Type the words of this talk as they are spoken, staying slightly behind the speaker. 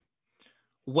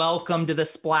Welcome to the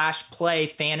Splash Play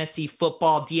Fantasy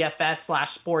Football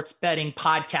DFS/sports betting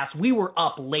podcast. We were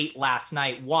up late last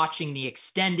night watching the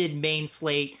extended main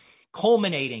slate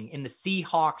culminating in the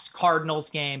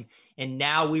Seahawks-Cardinals game, and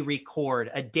now we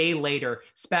record a day later.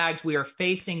 Spags, we are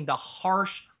facing the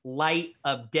harsh light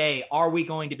of day. Are we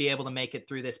going to be able to make it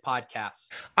through this podcast?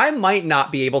 I might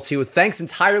not be able to, thanks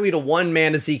entirely to one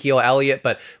man, Ezekiel Elliott,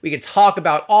 but we can talk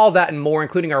about all that and more,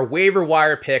 including our waiver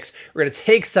wire picks. We're going to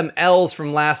take some L's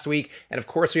from last week, and of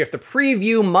course we have to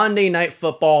preview Monday Night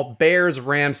Football,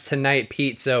 Bears-Rams tonight,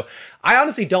 Pete. So I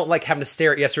honestly don't like having to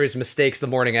stare at yesterday's mistakes the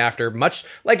morning after, much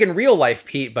like in real life,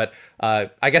 Pete, but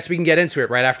I guess we can get into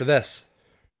it right after this.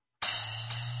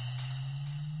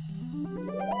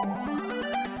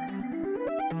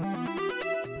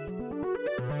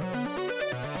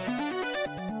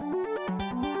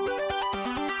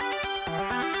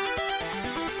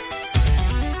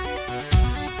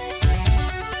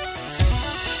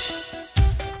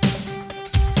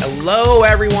 Hello,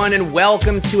 everyone, and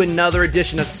welcome to another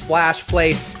edition of Splash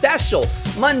Play, special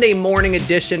Monday morning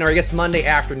edition, or I guess Monday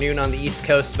afternoon on the East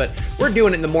Coast, but we're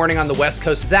doing it in the morning on the West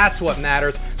Coast. That's what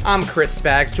matters. I'm Chris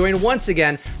Spags, joined once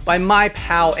again by my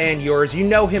pal and yours. You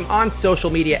know him on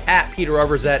social media at Peter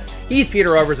Overzet. He's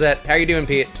Peter Overzet. How you doing,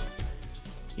 Pete?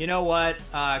 You know what?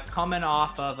 Coming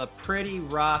off of a pretty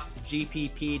rough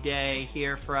GPP day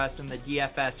here for us in the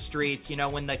DFS streets. You know,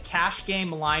 when the cash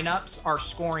game lineups are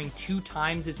scoring 2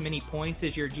 times as many points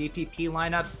as your GPP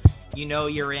lineups, you know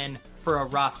you're in for a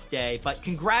rough day. But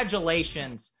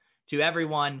congratulations to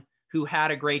everyone who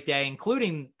had a great day,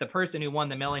 including the person who won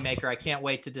the Millie Maker. I can't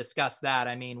wait to discuss that.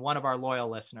 I mean, one of our loyal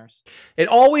listeners. It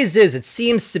always is. It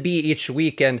seems to be each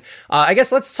week. And I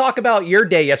guess let's talk about your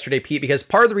day yesterday, Pete, because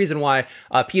part of the reason why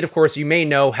Pete, of course, you may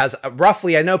know, has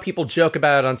roughly, I know people joke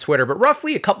about it on Twitter, but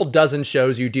roughly a couple dozen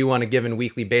shows you do on a given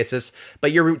weekly basis.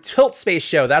 But your Tilt Space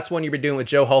show, that's one you've been doing with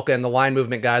Joe Hulka and the Line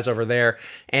Movement guys over there.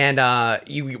 And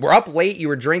you were up late, you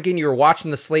were drinking, you were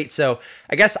watching the slate. So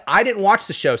I guess I didn't watch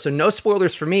the show, so no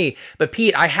spoilers for me. But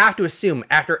Pete, I have to assume,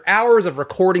 after hours of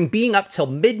recording, being up till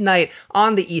midnight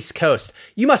on the East Coast,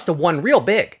 you must have won real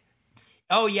big.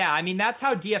 Oh, yeah. I mean, that's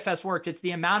how DFS works. It's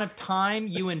the amount of time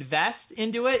you invest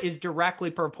into it is directly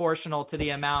proportional to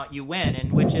the amount you win.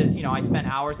 And which is, you know, I spent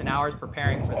hours and hours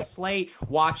preparing for the slate,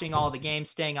 watching all the games,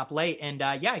 staying up late. And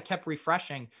I kept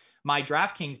refreshing my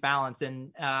DraftKings balance,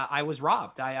 and I was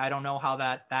robbed. I don't know how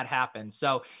that happened.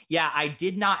 So yeah, I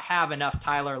did not have enough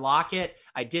Tyler Lockett.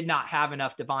 I did not have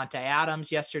enough Devonta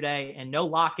Adams yesterday, and no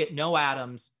Lockett, no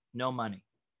Adams, no money.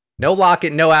 No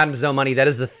Lockett, no Adams, no money. That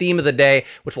is the theme of the day,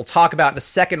 which we'll talk about in a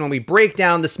second when we break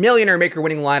down this Millionaire Maker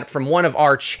winning lineup from one of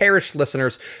our cherished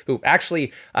listeners who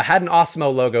actually had an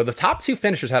Awesemo logo. The top 2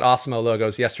 finishers had Awesemo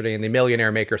logos yesterday in the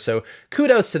Millionaire Maker, so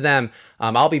kudos to them.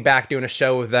 I'll be back doing a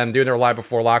show with them, doing their Live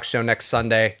Before Lock show next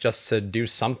Sunday, just to do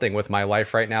something with my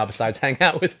life right now besides hang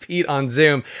out with Pete on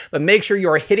Zoom. But make sure you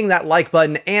are hitting that like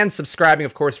button and subscribing,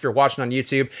 of course, if you're watching on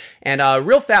YouTube. And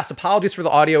real fast, apologies for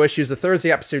the audio issues. The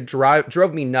Thursday episode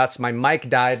drove me nuts. My mic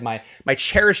died. My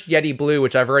cherished Yeti Blue,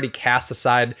 which I've already cast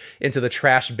aside into the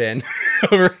trash bin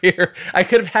over here. I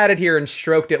could have had it here and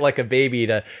stroked it like a baby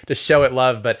to show it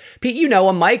love. But Pete, you know,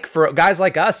 a mic for guys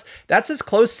like us, that's as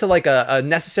close to like a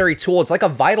necessary tool. It's like a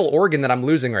vital organ that I'm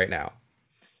losing right now.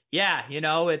 Yeah, you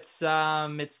know, it's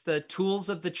the tools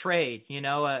of the trade. You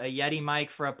know, a Yeti mic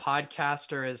for a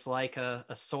podcaster is like a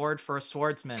sword for a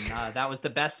swordsman. That was the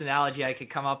best analogy I could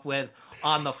come up with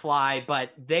on the fly,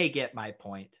 but they get my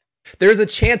point. There's a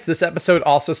chance this episode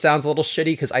also sounds a little shitty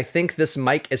because I think this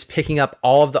mic is picking up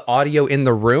all of the audio in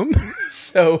the room.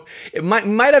 So it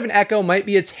might have an echo, might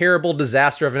be a terrible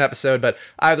disaster of an episode, but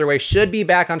either way, should be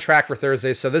back on track for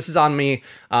Thursday. So this is on me.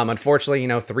 Unfortunately, you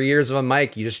know, 3 years of a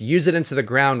mic, you just use it into the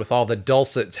ground with all the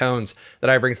dulcet tones that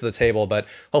I bring to the table. But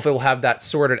hopefully we'll have that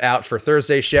sorted out for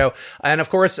Thursday's show. And of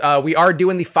course, we are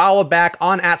doing the follow back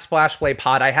on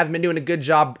 @SplashPlayPod. I haven't been doing a good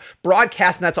job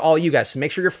broadcasting that to all you guys. So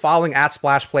make sure you're following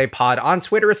 @SplashPlayPod on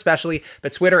Twitter especially,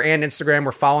 but Twitter and Instagram,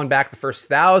 we're following back the first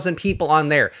 1,000 people on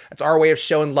there. That's our way of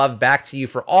showing love back to you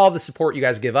for all the support you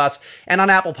guys give us. And on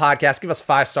Apple Podcasts, give us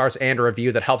 5 stars and a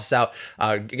review. That helps us out.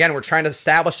 Again, we're trying to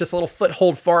establish this little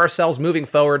foothold for ourselves moving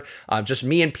forward. Just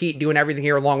me and Pete doing everything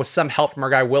here, along with some help from our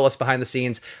guy Willis behind the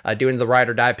scenes, doing the ride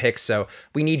or die picks. So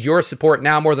we need your support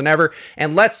now more than ever.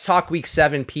 And let's talk week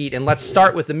 7, Pete, and let's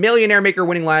start with the Millionaire Maker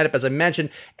winning lineup, as I mentioned,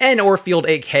 and Orfield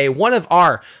 8K, one of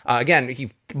our, again,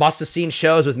 he must have seen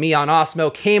shows with me on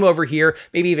Osmo, came over here,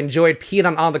 maybe even enjoyed Pete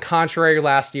on the contrary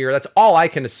last year. That's all I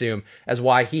can assume as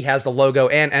why he has the logo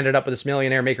and ended up with this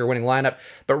Millionaire Maker winning lineup.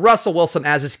 But Russell Wilson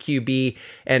as his QB,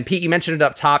 and Pete, you mentioned it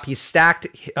up top, he stacked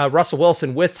Russell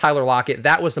Wilson with Tyler Lockett.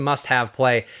 That was the must-have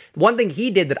play. One thing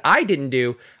he did that I didn't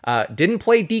do, didn't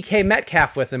play DK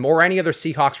Metcalf with him or any other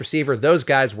Seahawks receiver. Those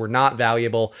guys were not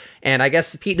valuable. And I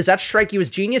guess, Pete, does that strike you as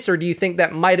genius, or do you think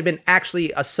that might have been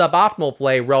actually a suboptimal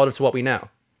play relative to what we know?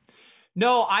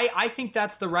 No, I think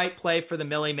that's the right play for the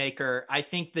Millie Maker. I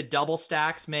think the double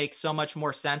stacks make so much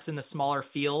more sense in the smaller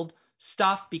field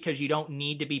stuff because you don't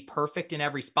need to be perfect in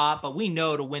every spot. But we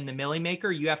know to win the Millie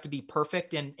Maker, you have to be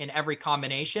perfect in every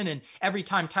combination. And every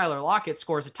time Tyler Lockett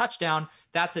scores a touchdown,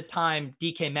 that's a time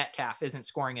DK Metcalf isn't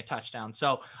scoring a touchdown.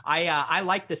 So I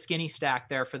like the skinny stack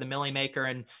there for the Millie Maker.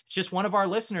 And it's just one of our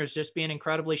listeners just being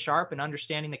incredibly sharp and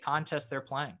understanding the contest they're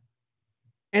playing.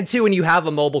 And two, when you have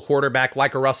a mobile quarterback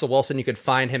like a Russell Wilson, you could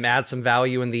find him add some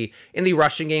value in the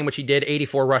rushing game, which he did.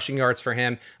 84 rushing yards for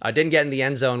him. Didn't get in the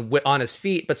end zone on his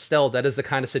feet, but still, that is the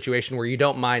kind of situation where you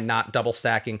don't mind not double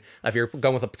stacking. If you're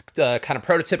going with a kind of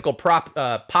prototypical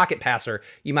pocket passer,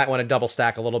 you might want to double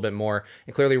stack a little bit more.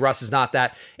 And clearly, Russ is not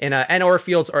that. And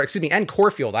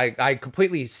Corfield. I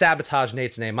completely sabotaged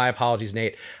Nate's name. My apologies,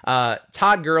 Nate.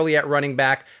 Todd Gurley at running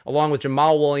back, along with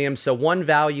Jamal Williams. So one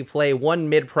value play, one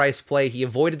mid-price play. He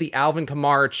avoided the Alvin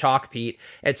Kamara chalk, Pete.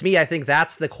 And to me, I think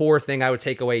that's the core thing I would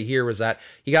take away here was that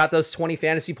he got those 20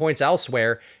 fantasy points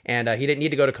elsewhere, and he didn't need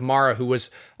to go to Kamara, who was,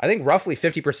 I think, roughly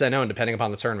 50% owned, depending upon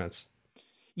the tournaments.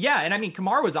 Yeah, and I mean,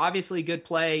 Kamara was obviously a good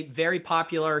play, very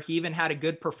popular. He even had a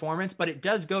good performance, but it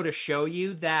does go to show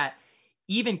you that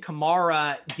even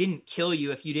Kamara didn't kill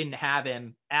you if you didn't have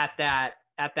him at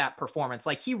that performance.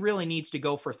 Like, he really needs to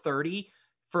go for 30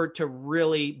 to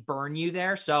really burn you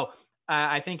there. So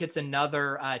I think it's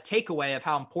another takeaway of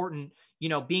how important,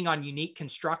 being on unique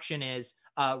construction is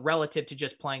relative to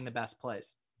just playing the best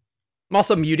plays. I'm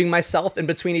also muting myself in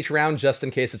between each round just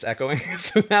in case it's echoing.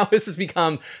 So now this has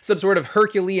become some sort of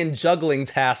Herculean juggling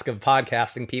task of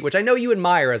podcasting, Pete, which I know you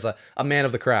admire as a man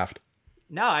of the craft.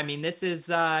 No, I mean, this is,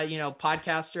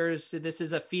 podcasters, this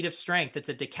is a feat of strength. It's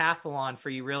a decathlon for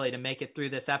you really to make it through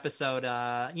this episode.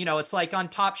 It's like on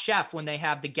Top Chef when they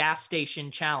have the gas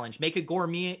station challenge, make a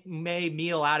gourmet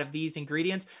meal out of these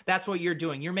ingredients. That's what you're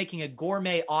doing. You're making a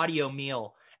gourmet audio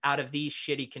meal out of these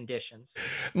shitty conditions.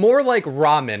 More like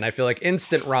ramen. I feel like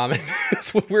instant ramen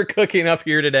is what we're cooking up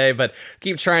here today, but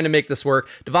keep trying to make this work.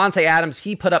 Devontae Adams,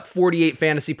 he put up 48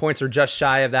 fantasy points or just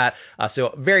shy of that.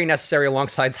 So very necessary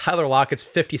alongside Tyler Lockett's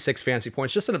 56 fantasy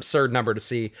points. Just an absurd number to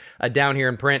see down here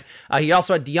in print. He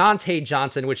also had Deontay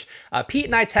Johnson, which Pete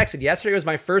and I texted. Yesterday was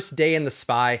my first day in the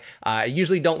SPY. I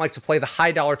usually don't like to play the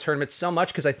high dollar tournaments so much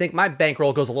because I think my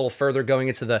bankroll goes a little further going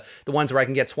into the ones where I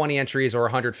can get 20 entries or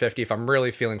 150 if I'm really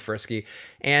feeling frisky.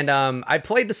 And I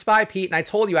played the SPY, Pete, and I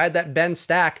told you I had that Ben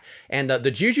stack, and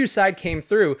the Juju side came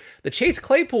through. The Chase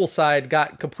Claypool side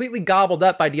got completely gobbled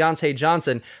up by Deontay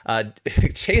Johnson.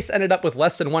 Chase ended up with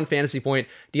less than one fantasy point.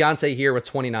 Deontay here with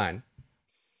 29.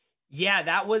 Yeah,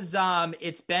 that was,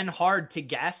 it's been hard to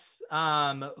guess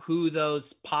who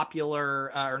those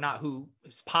popular, or not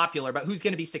who's popular, but who's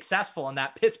going to be successful in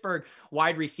that Pittsburgh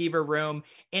wide receiver room.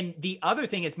 And the other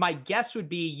thing is, my guess would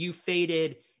be you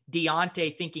faded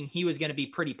Deontay thinking he was going to be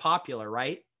pretty popular,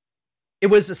 right? It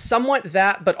was somewhat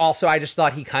that, but also I just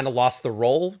thought he kind of lost the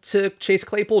role to Chase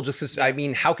Claypool just because, I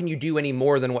mean, how can you do any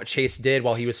more than what Chase did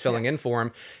while he was filling in for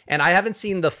him? And I haven't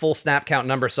seen the full snap count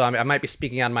number, so I might be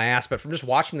speaking on my ass, but from just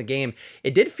watching the game,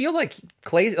 it did feel like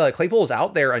Claypool was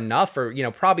out there enough, or,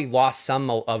 probably lost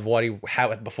some of what he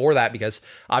had before that because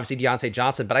obviously Deontay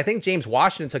Johnson, but I think James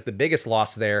Washington took the biggest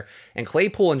loss there, and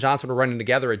Claypool and Johnson were running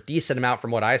together a decent amount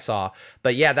from what I saw.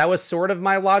 But yeah, that was sort of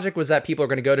my logic, was that people are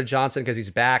going to go to Johnson because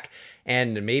he's back.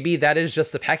 And maybe that is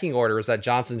just the pecking order, is that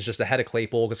Johnson's just ahead of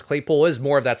Claypool because Claypool is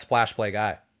more of that splash play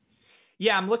guy.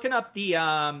 Yeah, I'm looking up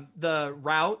the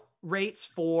route rates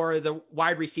for the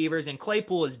wide receivers, and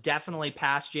Claypool is definitely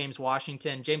past James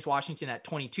Washington. James Washington at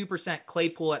 22%,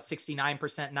 Claypool at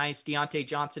 69%. Nice. Deontay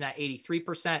Johnson at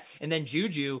 83%. And then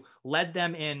Juju led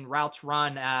them in routes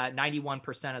run at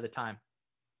 91% of the time.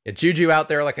 Yeah, Juju out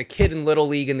there like a kid in Little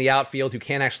League in the outfield who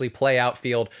can't actually play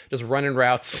outfield, just running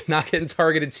routes, not getting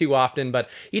targeted too often,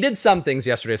 but he did some things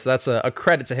yesterday, so that's a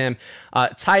credit to him.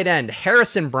 Tight end,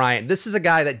 Harrison Bryant. This is a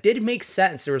guy that did make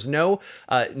sense. There was no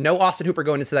Austin Hooper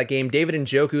going into that game. David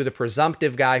Njoku, the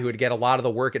presumptive guy who would get a lot of the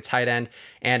work at tight end.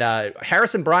 And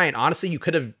Harrison Bryant, honestly, you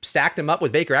could have stacked him up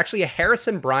with Baker. Actually, a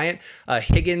Harrison Bryant,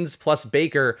 Higgins plus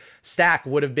Baker stack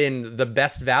would have been the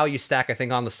best value stack, I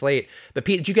think, on the slate. But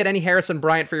Pete, did you get any Harrison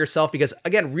Bryant for yourself? Because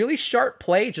again, really sharp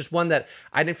play, just one that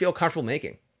I didn't feel comfortable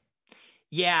making.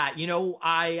 Yeah,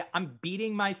 I'm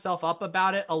beating myself up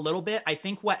about it a little bit. I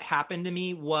think what happened to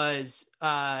me was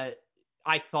I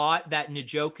thought that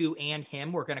Njoku and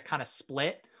him were going to kind of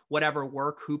split whatever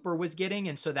work Hooper was getting.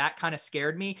 And so that kind of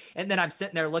scared me. And then I'm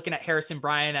sitting there looking at Harrison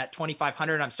Bryant at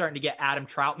 2,500. I'm starting to get Adam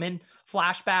Troutman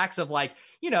flashbacks of like,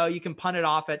 you can punt it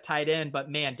off at tight end, but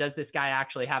man, does this guy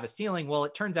actually have a ceiling? Well,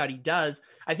 it turns out he does.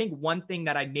 I think one thing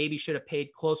that I maybe should have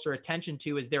paid closer attention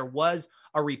to is there was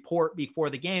a report before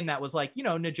the game that was like,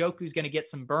 Njoku's going to get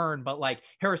some burn, but like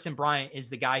Harrison Bryant is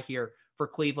the guy here for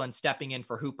Cleveland stepping in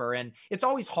for Hooper. And it's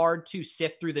always hard to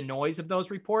sift through the noise of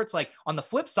those reports. Like on the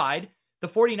flip side, the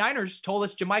 49ers told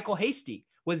us JaMycal Hasty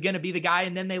was going to be the guy,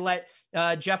 and then they let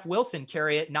Jeff Wilson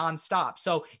carry it nonstop.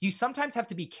 So you sometimes have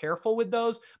to be careful with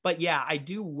those. But yeah, I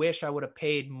do wish I would have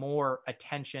paid more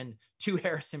attention to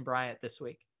Harrison Bryant this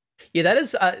week. Yeah, that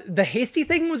is the Hasty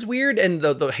thing was weird, and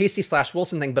the Hasty /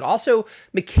 Wilson thing, but also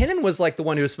McKinnon was like the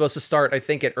one who was supposed to start, I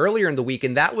think, earlier in the week,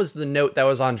 and that was the note that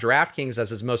was on DraftKings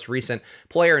as his most recent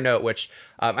player note, which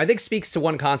I think speaks to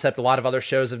one concept a lot of other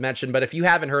shows have mentioned. But if you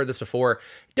haven't heard this before,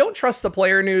 don't trust the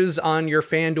player news on your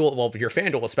FanDuel, well, your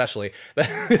FanDuel especially.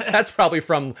 That's probably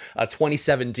from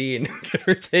 2017, give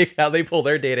or take, how they pull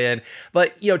their data in.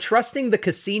 But, trusting the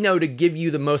casino to give you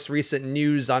the most recent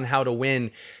news on how to win,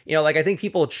 I think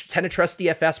people tend to trust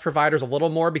DFS providers a little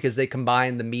more because they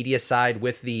combine the media side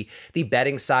with the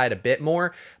betting side a bit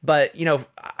more. But,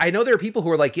 I know there are people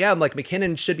who are like, yeah,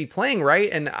 McKinnon should be playing,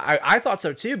 right? And I thought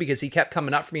so too, because he kept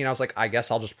coming up for me and I was like, I guess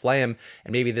I'll just play him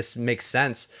and maybe this makes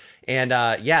sense. And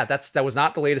that was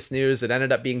not the latest news. It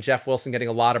ended up being Jeff Wilson getting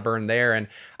a lot of burn there. And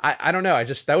I don't know.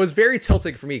 That was very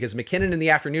tilting for me because McKinnon in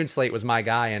the afternoon slate was my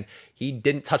guy and he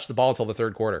didn't touch the ball until the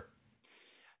third quarter.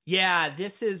 Yeah,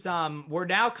 this is, we're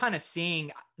now kind of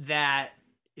seeing that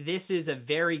this is a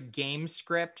very game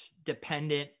script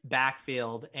dependent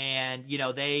backfield. And,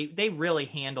 they really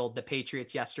handled the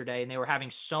Patriots yesterday and they were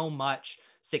having so much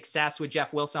success with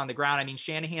Jeff Wilson on the ground. I mean,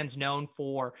 Shanahan's known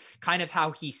for kind of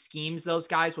how he schemes those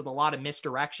guys with a lot of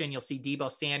misdirection. You'll see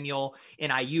Deebo Samuel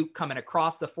and Ayuk coming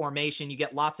across the formation. You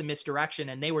get lots of misdirection,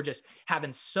 and they were just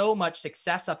having so much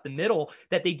success up the middle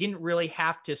that they didn't really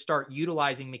have to start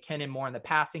utilizing McKinnon more in the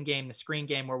passing game, the screen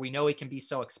game, where we know he can be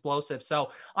so explosive.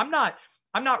 So I'm not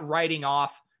writing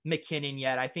off McKinnon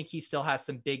yet. I think he still has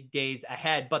some big days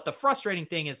ahead. But the frustrating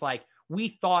thing is, like, we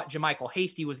thought JaMycal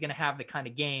Hasty was going to have the kind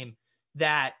of game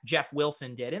that Jeff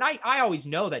Wilson did. And I always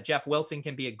know that Jeff Wilson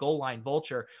can be a goal line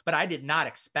vulture, but I did not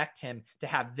expect him to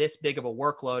have this big of a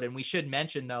workload. And we should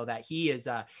mention, though, that he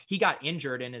got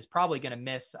injured and is probably going to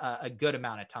miss a good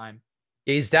amount of time.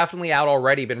 Yeah, he's definitely out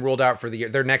already, been ruled out for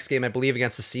their next game, I believe,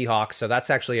 against the Seahawks. So that's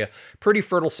actually a pretty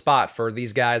fertile spot for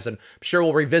these guys. And I'm sure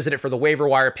we'll revisit it for the waiver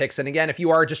wire picks. And again, if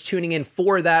you are just tuning in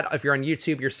for that, if you're on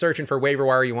YouTube, you're searching for waiver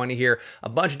wire, you want to hear a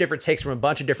bunch of different takes from a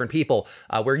bunch of different people.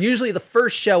 We're usually the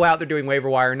first show out there doing waiver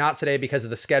wire, not today because of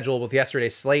the schedule with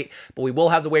yesterday's slate, but we will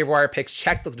have the waiver wire picks.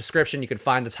 Check the description. You can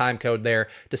find the time code there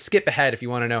to skip ahead if you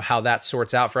want to know how that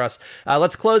sorts out for us.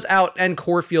 Let's close out N.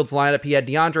 Corfield's lineup. He had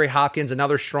DeAndre Hopkins,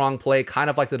 another strong play, kind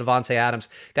of like the Devontae Adams,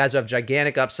 guys who have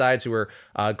gigantic upsides who are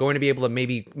going to be able to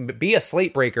maybe be a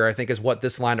slate breaker, I think is what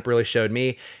this lineup really showed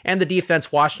me. And the defense,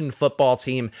 Washington football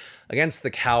team against the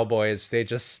Cowboys, they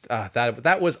just,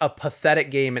 that was a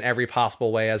pathetic game in every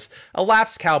possible way as a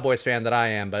lapsed Cowboys fan that I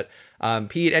am. But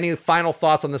Pete, any final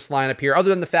thoughts on this lineup here, other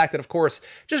than the fact that, of course,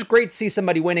 just great to see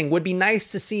somebody winning. Would be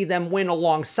nice to see them win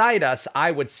alongside us,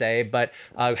 I would say, but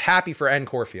happy for N.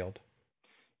 Corfield.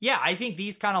 Yeah, I think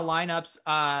these kind of lineups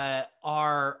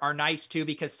are nice too,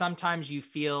 because sometimes you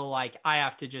feel like I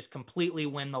have to just completely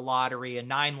win the lottery, a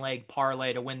 9-leg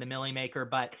parlay to win the Millie Maker,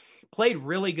 but played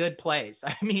really good plays.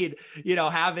 I mean,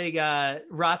 having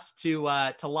Russ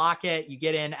to Lockett, you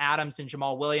get in Adams and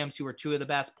Jamal Williams, who are two of the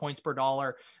best points per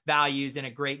dollar values in a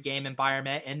great game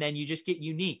environment. And then you just get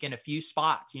unique in a few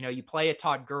spots. You play a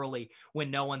Todd Gurley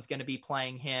when no one's going to be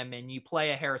playing him, and you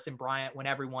play a Harrison Bryant when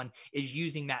everyone is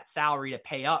using that salary to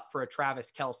pay up for a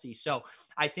Travis Kelce. So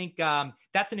I think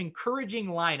that's an encouraging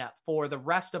lineup for the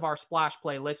rest of our Splash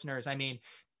Play listeners. I mean,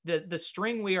 the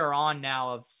string we are on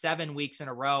now of 7 weeks in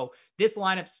a row, this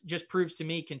lineup just proves to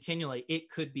me continually it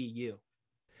could be you.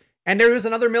 And there was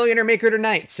another Millionaire Maker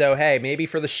tonight. So, hey, maybe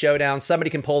for the showdown,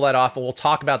 somebody can pull that off. And we'll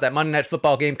talk about that Monday Night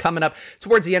Football game coming up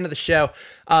towards the end of the show.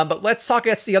 But let's talk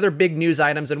about the other big news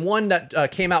items. And one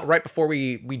that came out right before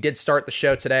we did start the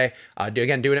show today.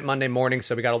 Doing it Monday morning.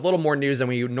 So we got a little more news than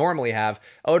we normally have.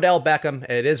 Odell Beckham,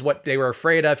 it is what they were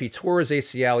afraid of. He tore his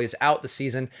ACL. He's out the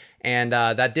season. and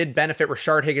that did benefit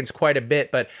Rashard Higgins quite a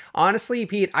bit. But honestly,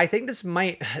 Pete, I think this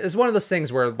is one of those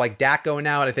things where, like, Dak going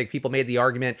out, I think people made the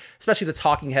argument, especially the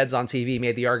talking heads on TV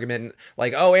made the argument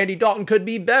like, oh, Andy Dalton could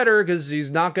be better because he's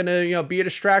not going to, be a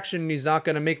distraction. He's not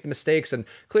going to make the mistakes. And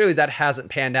clearly that hasn't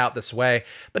panned out this way.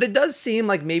 But it does seem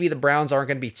like maybe the Browns aren't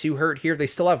going to be too hurt here. They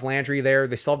still have Landry there.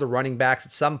 They still have the running backs.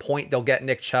 At some point, they'll get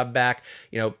Nick Chubb back.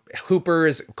 Hooper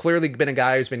has clearly been a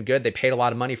guy who's been good. They paid a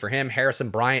lot of money for him. Harrison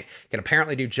Bryant can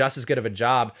apparently do just as good of a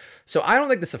job. So I don't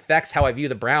think this affects how I view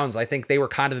the Browns. I think they were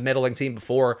kind of the middling team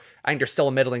before. I think they're still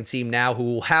a middling team now who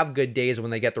will have good days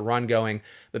when they get the run going.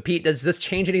 But Pete, does this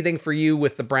change anything for you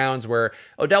with the Browns where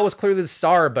Odell was clearly the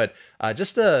star, but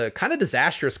just a kind of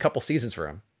disastrous couple seasons for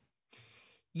him?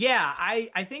 Yeah,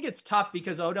 I think it's tough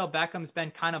because Odell Beckham's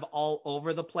been kind of all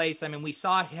over the place. I mean, we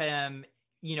saw him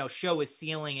show his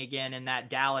ceiling again in that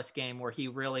Dallas game where he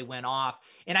really went off.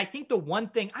 And I think the one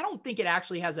thing, I don't think it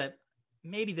actually has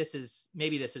maybe this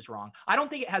is wrong. I don't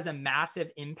think it has a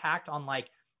massive impact on like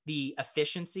the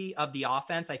efficiency of the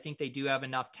offense. I think they do have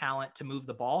enough talent to move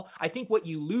the ball. I think what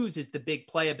you lose is the big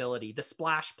playability, the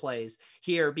splash plays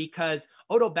here, because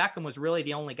Odell Beckham was really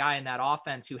the only guy in that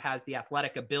offense who has the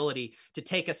athletic ability to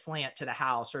take a slant to the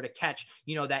house or to catch,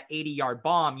 that 80-yard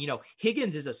bomb.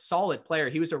 Higgins is a solid player.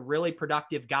 He was a really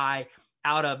productive guy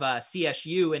out of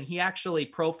CSU, and he actually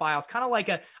profiles kind of like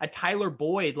a Tyler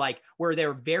Boyd, like where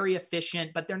they're very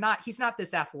efficient, but he's not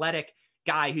this athletic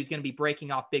guy who's going to be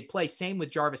breaking off big plays. Same with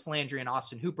Jarvis Landry and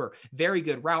Austin Hooper. Very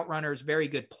good route runners, very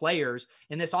good players.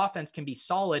 And this offense can be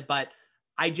solid, but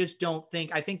I just don't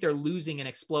think, I think they're losing an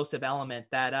explosive element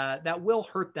that will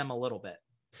hurt them a little bit.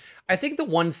 I think the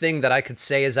one thing that I could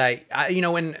say is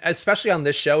and especially on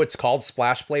this show, it's called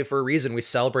Splash Play for a reason. We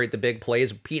celebrate the big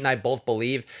plays. Pete and I both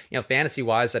believe, fantasy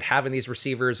wise, that having these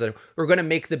receivers that are going to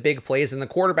make the big plays and the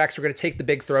quarterbacks are going to take the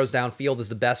big throws downfield is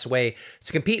the best way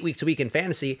to compete week to week in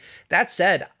fantasy. That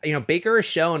said, Baker has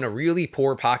shown a really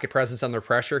poor pocket presence under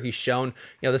pressure. He's shown,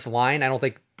 this line, I don't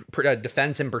think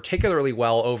defends him particularly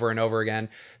well over and over again.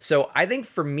 So I think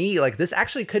for me, like, this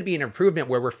actually could be an improvement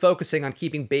where we're focusing on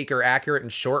keeping Baker accurate in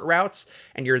short routes.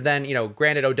 And you're then,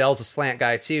 granted Odell's a slant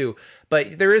guy too,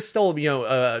 but there is still,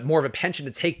 more of a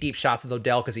penchant to take deep shots with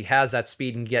Odell because he has that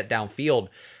speed and get downfield.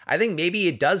 I think maybe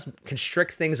it does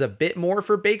constrict things a bit more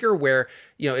for Baker where,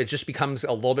 it just becomes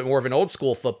a little bit more of an old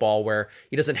school football where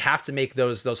he doesn't have to make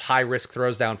those high risk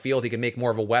throws downfield. He can make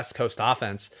more of a West Coast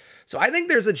offense. So I think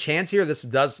there's a chance here this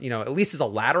does, at least as a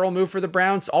lateral move for the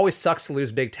Browns. Always sucks to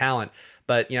lose big talent.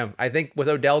 But, I think with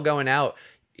Odell going out,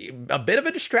 a bit of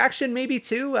a distraction maybe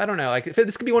too. I don't know. Like,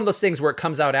 this could be one of those things where it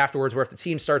comes out afterwards where if the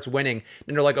team starts winning,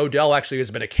 then they're like, Odell actually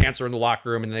has been a cancer in the locker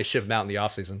room, and then they shift him out in the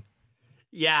offseason.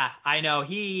 Yeah, I know.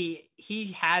 He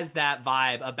has that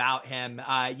vibe about him.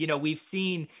 We've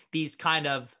seen these kind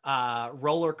of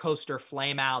roller coaster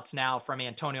flameouts now from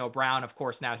Antonio Brown. Of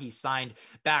course, now he's signed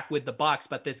back with the Bucs,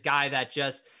 but this guy that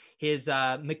just his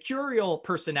mercurial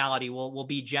personality will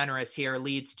be generous here,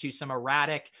 leads to some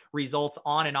erratic results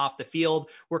on and off the field.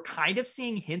 We're kind of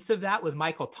seeing hints of that with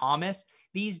Michael Thomas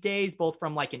these days, both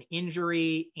from like an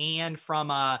injury and from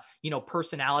a,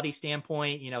 personality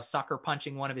standpoint, sucker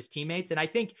punching one of his teammates. And I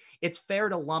think it's fair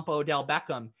to lump Odell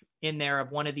Beckham in there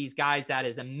of one of these guys that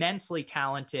is immensely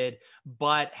talented,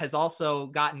 but has also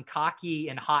gotten cocky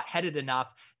and hot-headed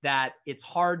enough that it's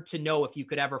hard to know if you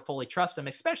could ever fully trust him,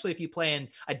 especially if you play in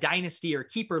a dynasty or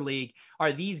keeper league.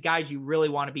 Are these guys you really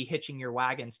want to be hitching your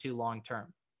wagons to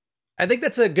long-term? I think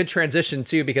that's a good transition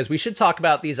too, because we should talk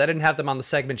about these. I didn't have them on the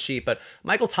segment sheet, but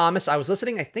Michael Thomas, I was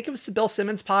listening, I think it was to Bill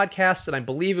Simmons' podcast, and I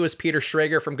believe it was Peter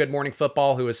Schrager from Good Morning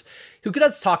Football, who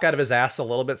does talk out of his ass a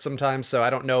little bit sometimes, so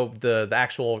I don't know the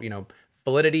actual,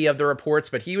 validity of the reports,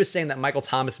 but he was saying that Michael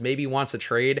Thomas maybe wants a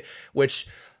trade, which,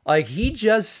 like, he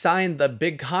just signed the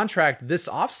big contract this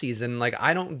offseason. Like,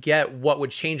 I don't get what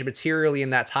would change materially in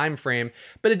that time frame,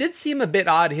 but it did seem a bit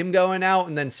odd, him going out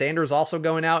and then Sanders also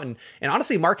going out. And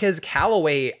honestly, Marquez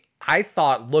Callaway, I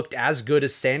thought, looked as good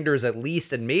as Sanders at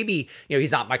least. And maybe,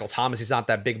 he's not Michael Thomas, he's not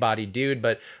that big bodied dude,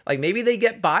 but like maybe they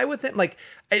get by with him. Like,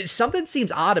 something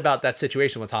seems odd about that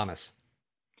situation with Thomas.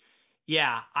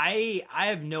 Yeah, I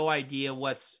have no idea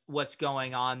what's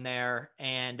going on there.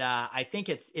 And I think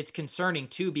it's concerning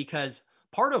too, because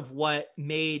part of what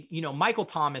made, Michael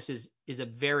Thomas is a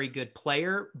very good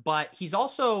player, but he's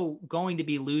also going to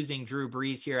be losing Drew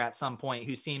Brees here at some point,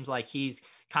 who seems like he's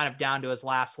kind of down to his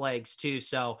last legs too.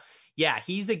 So yeah,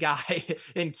 he's a guy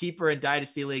in keeper and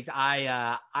dynasty leagues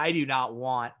I do not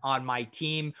want on my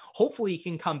team. Hopefully he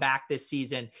can come back this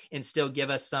season and still give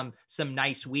us some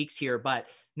nice weeks here. But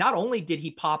not only did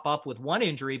he pop up with one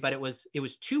injury, but it was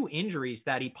two injuries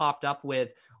that he popped up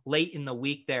with late in the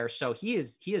week there. So he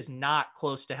is not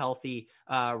close to healthy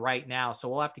right now. So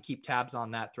we'll have to keep tabs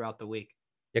on that throughout the week.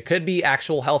 It could be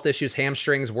actual health issues.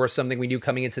 Hamstrings were something we knew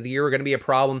coming into the year were going to be a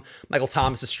problem. Michael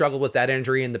Thomas has struggled with that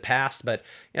injury in the past, but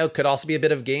could also be a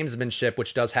bit of gamesmanship,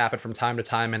 which does happen from time to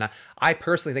time. And I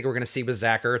personally think we're going to see with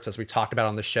Zach Ertz, as we talked about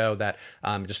on the show, that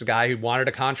just a guy who wanted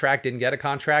a contract, didn't get a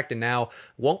contract, and now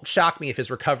won't shock me if his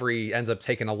recovery ends up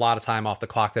taking a lot of time off the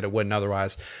clock that it wouldn't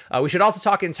otherwise. We should also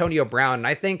talk Antonio Brown. And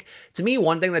I think, to me,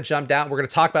 one thing that jumped out, we're going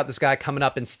to talk about this guy coming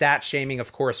up in stat shaming,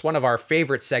 of course, one of our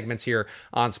favorite segments here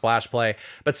on Splash Play.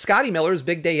 But Scotty Miller's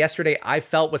big day yesterday, I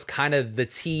felt, was kind of the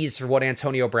tease for what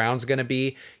Antonio Brown's going to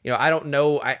be. I don't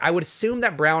know. I would assume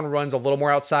that Brown runs a little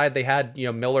more outside. They had,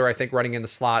 Miller, I think, running in the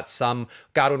slot, some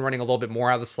Godwin running a little bit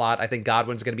more out of the slot. I think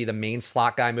Godwin's going to be the main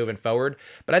slot guy moving forward.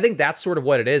 But I think that's sort of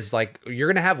what it is. Like, you're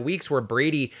going to have weeks where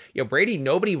Brady,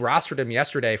 nobody rostered him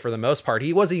yesterday for the most part.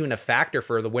 He wasn't even a factor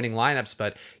for the winning lineups,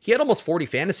 but he had almost 40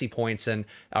 fantasy points and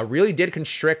really did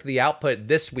constrict the output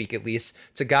this week, at least,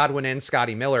 to Godwin and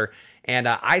Scotty Miller. And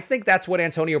I think that's what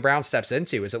Antonio Brown steps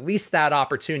into, is at least that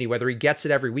opportunity. Whether he gets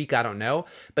it every week, I don't know.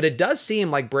 But it does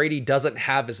seem like Brady doesn't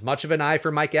have as much of an eye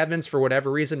for Mike Evans for whatever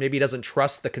reason. Maybe he doesn't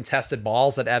trust the contested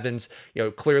balls that Evans,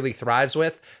 clearly thrives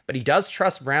with. But he does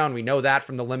trust Brown. We know that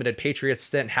from the limited Patriots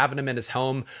stint, having him in his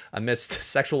home amidst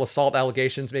sexual assault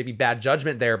allegations, maybe bad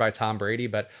judgment there by Tom Brady.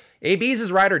 But AB's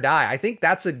his ride or die. I think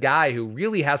that's a guy who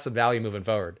really has some value moving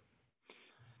forward.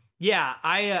 Yeah,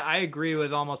 I agree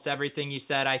with almost everything you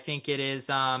said. I think it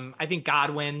is, I think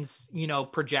Godwin's,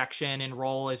 projection and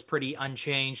role is pretty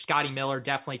unchanged. Scotty Miller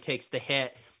definitely takes the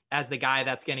hit as the guy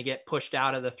that's going to get pushed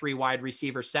out of the 3 wide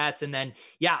receiver sets. And then,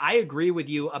 yeah, I agree with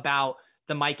you about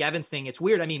the Mike Evans thing. It's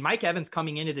weird. I mean, Mike Evans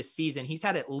coming into this season, he's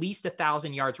had at least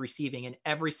 1,000 yards receiving in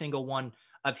every single one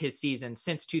of his seasons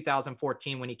since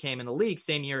 2014 when he came in the league,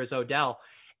 same year as Odell.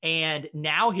 And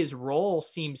now his role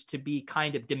seems to be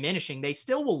kind of diminishing. They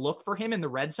still will look for him in the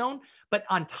red zone, but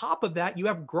on top of that, you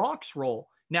have Gronk's role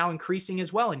now increasing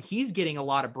as well. And he's getting a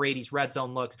lot of Brady's red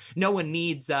zone looks. No one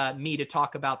needs me to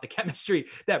talk about the chemistry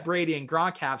that Brady and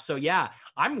Gronk have. So yeah,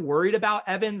 I'm worried about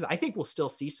Evans. I think we'll still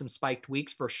see some spiked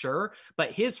weeks for sure, but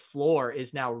his floor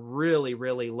is now really,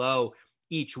 really low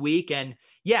each week. And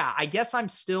yeah, I guess I'm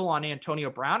still on Antonio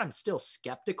Brown. I'm still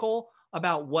skeptical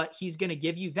about what he's going to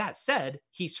give you. That said,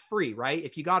 he's free, right?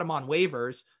 If you got him on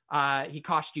waivers, he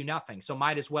cost you nothing. So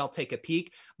might as well take a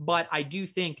peek. But I do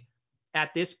think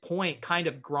at this point, kind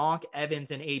of Gronk,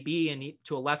 Evans, and AB, and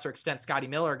to a lesser extent, Scotty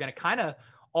Miller, are going to kind of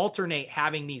alternate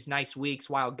having these nice weeks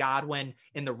while Godwin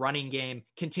in the running game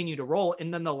continue to roll.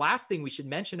 And then the last thing we should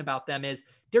mention about them is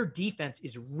their defense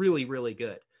is really, really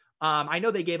good. I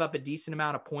know they gave up a decent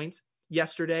amount of points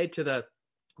yesterday to the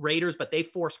Raiders, but they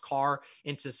forced Carr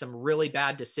into some really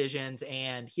bad decisions,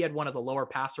 and he had one of the lower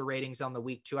passer ratings on the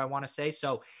week too, I want to say.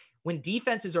 So when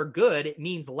defenses are good, it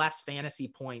means less fantasy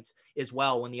points as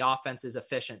well when the offense is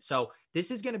efficient. So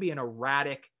this is going to be an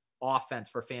erratic offense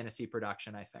for fantasy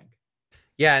production, I think.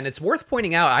 Yeah, and it's worth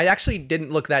pointing out, I actually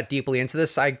didn't look that deeply into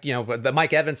this. The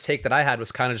Mike Evans take that I had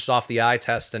was kind of just off the eye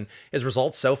test, and his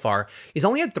results so far. He's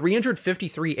only had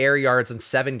 353 air yards in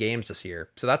 7 games this year.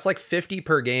 So that's like 50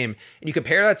 per game. And you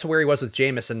compare that to where he was with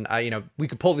Jameis, and we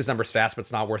could pull these numbers fast, but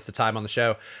it's not worth the time on the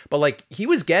show. But he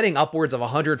was getting upwards of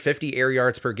 150 air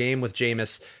yards per game with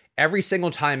Jameis every single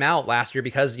time out last year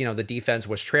because, the defense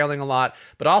was trailing a lot,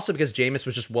 but also because Jameis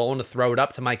was just willing to throw it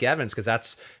up to Mike Evans because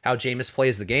that's how Jameis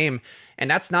plays the game. And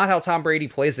that's not how Tom Brady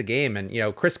plays the game.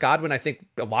 And, Chris Godwin, I think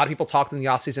a lot of people talked in the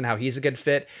offseason how he's a good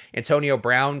fit. Antonio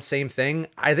Brown, same thing.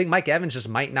 I think Mike Evans just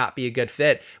might not be a good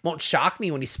fit. Won't shock me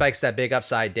when he spikes that big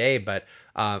upside day, but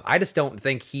I just don't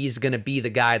think he's going to be the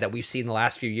guy that we've seen the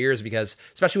last few years because,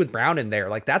 especially with Brown in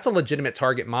there, that's a legitimate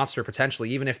target monster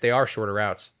potentially, even if they are shorter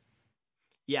routes.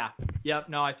 Yeah. Yep.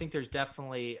 No, I think there's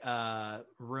definitely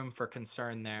room for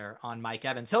concern there on Mike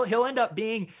Evans. He'll end up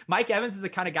being Mike Evans is the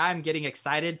kind of guy I'm getting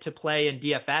excited to play in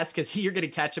DFS because you're going to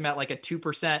catch him at like a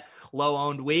 2% low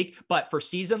owned week. But for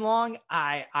season long,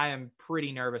 I am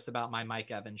pretty nervous about my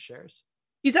Mike Evans shares.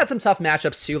 He's had some tough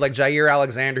matchups too, like Jair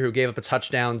Alexander, who gave up a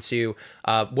touchdown to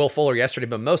Will Fuller yesterday,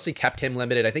 but mostly kept him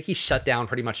limited. I think he shut down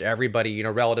pretty much everybody,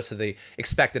 relative to the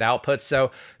expected output.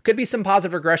 So could be some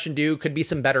positive regression due, could be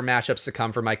some better matchups to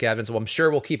come for Mike Evans. Well, I'm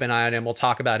sure we'll keep an eye on him. We'll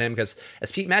talk about him because,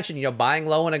 as Pete mentioned, buying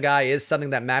low on a guy is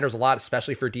something that matters a lot,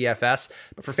 especially for DFS,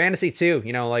 but for fantasy too.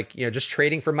 Just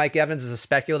trading for Mike Evans is a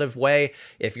speculative way.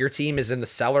 If your team is in the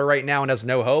cellar right now and has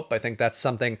no hope, I think that's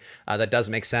something that does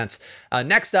make sense.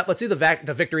 Next up, let's do the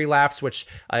of victory laps, which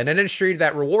in an industry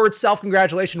that rewards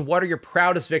self-congratulation, what are your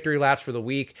proudest victory laps for the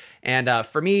week? And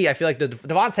for me, I feel like the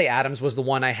Davante Adams was the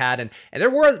one I had, and there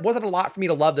wasn't a lot for me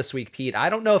to love this week, Pete. I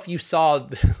don't know if you saw,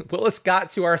 Willis got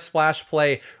to our splash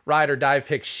play ride or die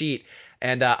pick sheet,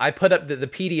 and I put up the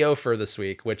PDO for this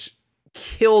week, which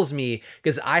kills me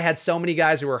because I had so many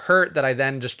guys who were hurt that I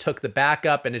then just took the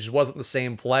backup and it just wasn't the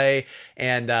same play.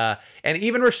 And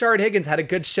even Rashard Higgins had a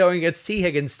good showing against T.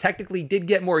 Higgins, technically did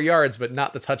get more yards, but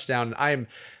not the touchdown. I'm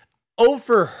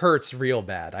over Hurts real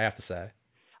bad, I have to say.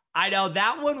 I know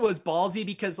that one was ballsy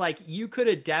because like you could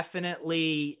have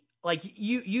definitely like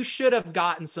you should have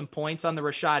gotten some points on the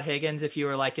Rashad Higgins. If you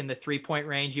were like in the 3-point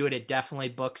range, you would have definitely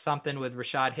booked something with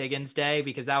Rashad Higgins day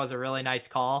because that was a really nice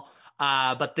call.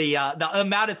 But the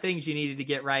amount of things you needed to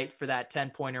get right for that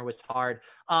 10-pointer was hard.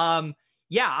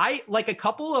 Yeah, I like a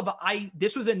couple of,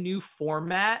 this was a new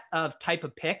format of type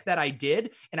of pick that I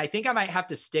did. And I think I might have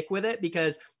to stick with it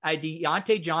because I had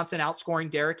Deontay Johnson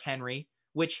outscoring Derrick Henry,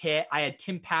 which hit. I had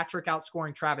Tim Patrick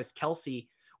outscoring Travis Kelce,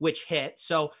 which hit.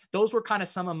 So those were kind of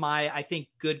some of my, I think,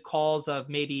 good calls of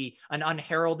maybe an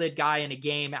unheralded guy in a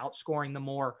game outscoring the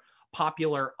more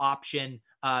popular option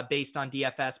based on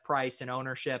DFS price and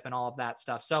ownership and all of that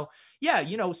stuff. So yeah,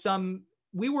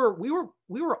 we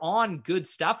were on good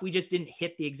stuff. We just didn't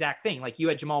hit the exact thing. Like you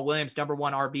had Jamal Williams, number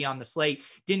 1 RB on the slate,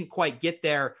 didn't quite get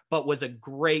there, but was a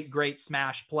great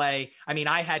smash play. I mean,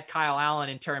 I had Kyle Allen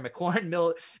and Terry McLaurin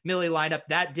Millie lineup.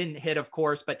 That didn't hit, of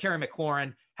course, but Terry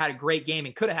McLaurin had a great game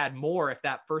and could have had more if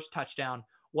that first touchdown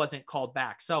wasn't called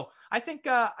back. So I think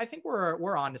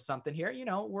we're on to something here.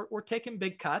 We're taking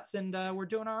big cuts and we're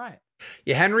doing all right.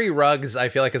 Yeah, Henry Ruggs, I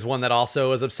feel like, is one that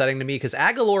also is upsetting to me because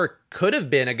Aguilar could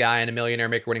have been a guy in a millionaire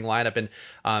maker winning lineup,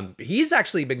 and he's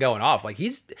actually been going off. Like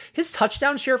his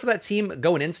touchdown share for that team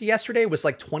going into yesterday was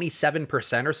like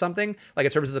 27% or something, like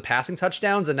in terms of the passing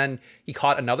touchdowns, and then he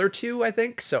caught another 2, I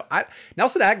think. So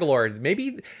Nelson Aguilar,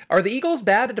 maybe are the Eagles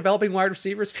bad at developing wide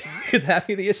receivers? Could that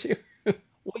be the issue?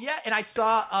 Well, yeah, and I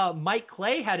saw Mike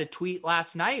Clay had a tweet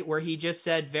last night where he just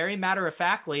said, very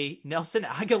matter-of-factly, Nelson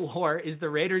Aguilar is the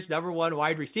Raiders' number 1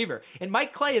 wide receiver. And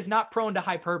Mike Clay is not prone to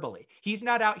hyperbole. He's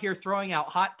not out here throwing out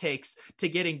hot takes to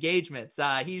get engagements.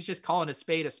 He's just calling a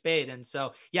spade a spade. And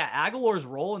so, yeah, Aguilar's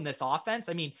role in this offense,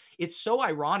 I mean, it's so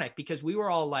ironic because we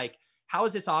were all like, how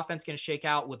is this offense going to shake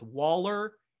out with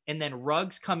Waller and then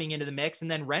Ruggs coming into the mix? And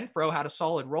then Renfro had a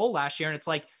solid role last year. And it's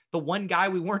like, the one guy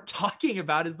we weren't talking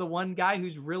about is the one guy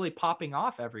who's really popping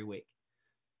off every week.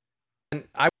 And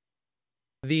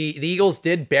the Eagles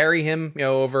did bury him,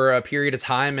 over a period of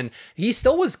time, and he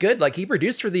still was good. Like he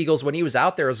produced for the Eagles when he was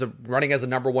out there running as a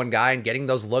number 1 guy and getting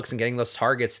those looks and getting those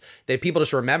targets. People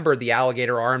just remembered the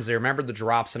alligator arms, they remembered the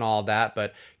drops and all of that.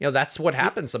 But that's what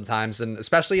happens sometimes, and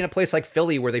especially in a place like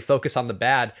Philly where they focus on the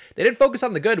bad, they didn't focus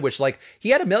on the good. Which like he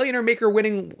had a millionaire maker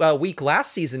winning week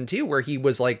last season too, where he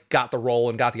was like got the role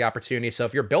and got the opportunity. So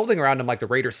if you're building around him like the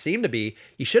Raiders seem to be,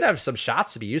 you should have some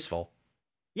shots to be useful.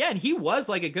 Yeah, and he was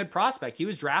like a good prospect. He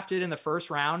was drafted in the first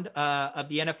round of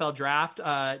the NFL draft.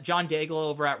 John Daigle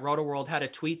over at RotoWorld had a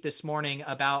tweet this morning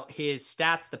about his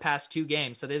stats the past 2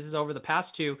 games. So this is over the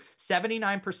past 2,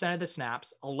 79% of the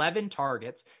snaps, 11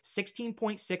 targets,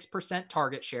 16.6%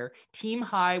 target share, team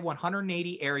high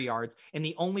 180 air yards, and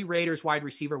the only Raiders wide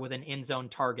receiver with an end zone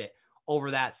target over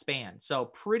that span. So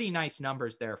pretty nice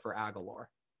numbers there for Aguilar.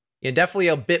 Yeah, definitely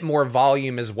a bit more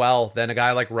volume as well than a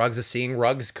guy like Ruggs is seeing.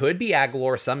 Ruggs could be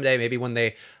Aguilar someday, maybe when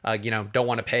they, don't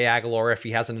want to pay Aguilar if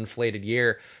he has an inflated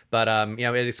year. But,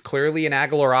 it is clearly an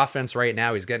Aguilar offense right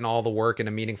now. He's getting all the work in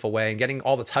a meaningful way and getting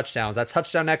all the touchdowns. That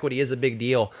touchdown equity is a big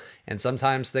deal. And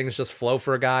sometimes things just flow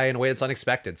for a guy in a way that's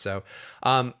unexpected. So,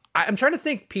 I'm trying to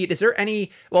think, Pete, is there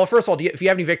any, well, first of all, if you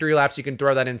have any victory laps, you can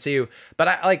throw that in too. But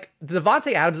I like the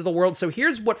Davante Adams of the world. So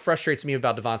here's what frustrates me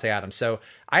about Davante Adams. So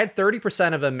I had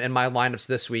 30% of him in my lineups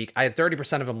this week. I had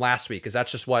 30% of him last week because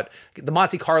that's just what the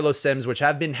Monte Carlo sims, which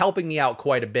have been helping me out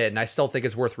quite a bit. And I still think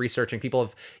it's worth researching. People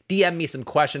have DM'd me some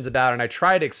questions about it, and I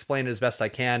try to explain it as best I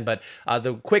can. But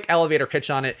the quick elevator pitch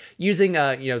on it, using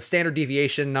standard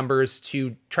deviation numbers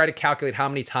to try to calculate how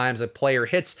many times a player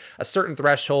hits a certain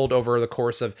threshold over the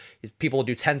course of, people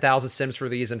do 10,000 sims for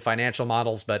these in financial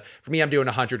models, but for me, I'm doing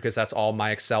 100 because that's all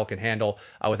my Excel can handle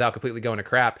without completely going to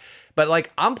crap. But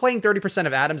like I'm playing 30%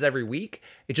 of Adams every week.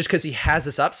 It's just because he has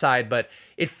this upside, but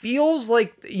it feels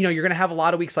like, you're going to have a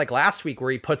lot of weeks like last week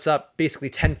where he puts up basically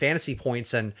 10 fantasy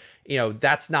points and,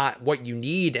 that's not what you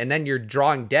need. And then you're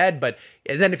drawing dead. But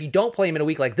and then if you don't play him in a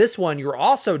week like this one, you're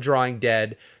also drawing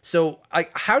dead. So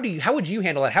how would you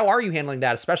handle that? How are you handling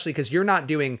that? Especially because you're not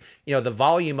doing, the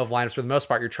volume of lineups for the most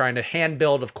part. You're trying to hand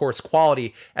build, of course,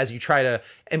 quality as you try to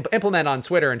implement on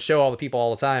Twitter and show all the people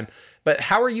all the time. But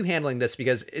how are you handling this?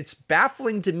 Because it's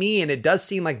baffling to me, and it does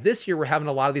seem like this year we're having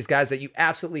a lot of these guys that you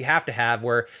absolutely have to have,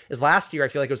 whereas last year I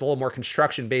feel like it was a little more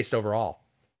construction based overall.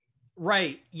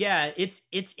 Right. Yeah, it's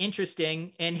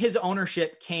interesting. And his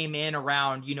ownership came in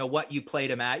around, what you played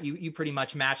him at. You pretty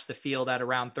much matched the field at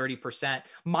around 30%.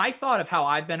 My thought of how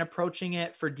I've been approaching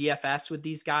it for DFS with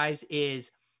these guys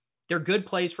is they're good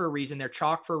plays for a reason. They're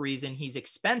chalk for a reason. He's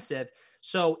expensive.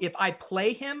 So if I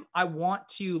play him, I want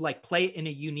to play it in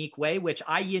a unique way, which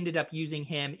I ended up using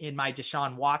him in my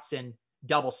Deshaun Watson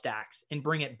double stacks and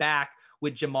bring it back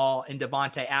with Jamal and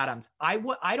Davante Adams. I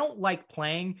don't like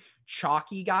playing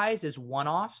chalky guys as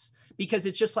one-offs because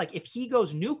it's just if he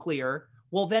goes nuclear,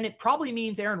 well, then it probably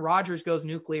means Aaron Rodgers goes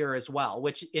nuclear as well,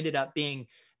 which ended up being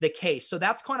the case. So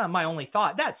that's kind of my only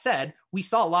thought. That said, we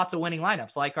saw lots of winning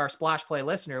lineups, like our Splash Play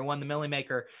listener who won the Millie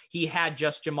Maker. He had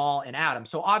just Jamal and Adams.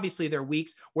 So obviously there are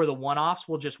weeks where the one-offs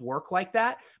will just work like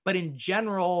that. But in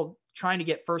general, trying to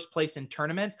get first place in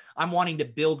tournaments, I'm wanting to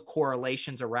build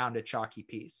correlations around a chalky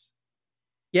piece.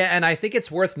 Yeah, and I think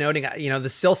it's worth noting,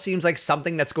 this still seems like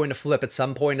something that's going to flip at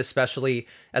some point, especially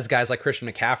as guys like Christian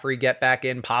McCaffrey get back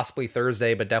in, possibly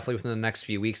Thursday, but definitely within the next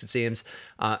few weeks, it seems.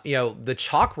 The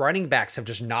chalk running backs have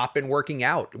just not been working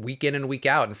out week in and week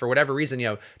out. And for whatever reason,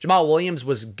 Jamal Williams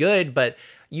was good, but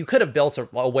you could have built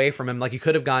away from him. Like, you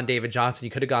could have gone David Johnson,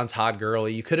 you could have gone Todd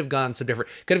Gurley, you could have gone could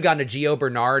have gone to Gio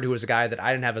Bernard, who was a guy that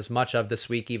I didn't have as much of this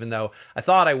week, even though I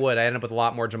thought I would. I ended up with a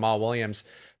lot more Jamal Williams.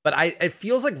 But it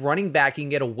feels like running back you can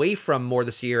get away from more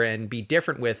this year and be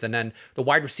different with, and then the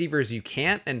wide receivers you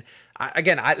can't. And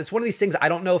it's one of these things, I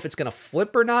don't know if it's going to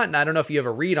flip or not, and I don't know if you have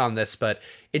a read on this, but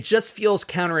it just feels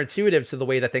counterintuitive to the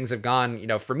way that things have gone,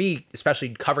 for me, especially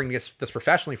covering this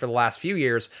professionally for the last few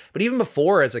years, but even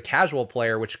before as a casual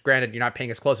player, which granted, you're not paying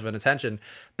as close of an attention,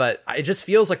 but it just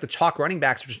feels like the chalk running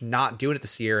backs are just not doing it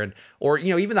this year. Or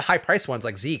even the high price ones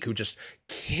like Zeke, who just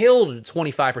killed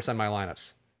 25% of my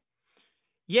lineups.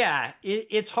 Yeah,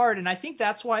 it's hard. And I think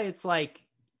that's why it's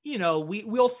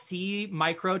we'll see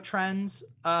micro trends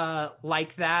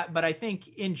like that. But I think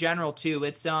in general too,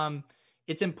 it's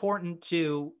important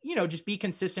to, just be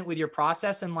consistent with your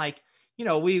process. And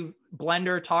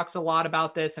Blender talks a lot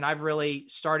about this, and I've really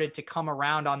started to come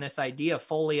around on this idea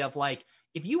fully of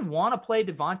if you want to play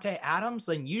Davante Adams,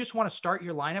 then you just want to start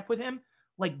your lineup with him.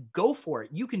 Go for it.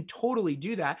 You can totally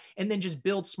do that and then just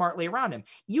build smartly around him.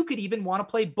 You could even want to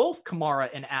play both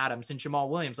Kamara and Adams and Jamal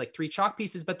Williams, 3 chalk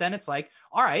pieces, but then it's all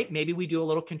right, maybe we do a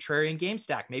little contrarian game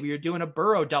stack. Maybe you're doing a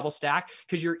Burrow double stack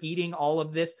because you're eating all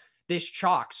of this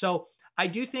chalk. So I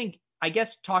do think, I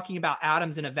guess, talking about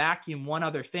Adams in a vacuum, one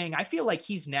other thing, I feel like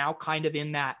he's now kind of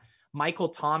in that Michael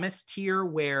Thomas tier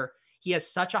where he has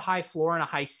such a high floor and a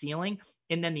high ceiling.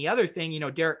 And then the other thing,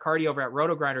 Derek Carty over at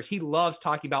Roto Grinders, he loves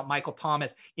talking about Michael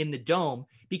Thomas in the dome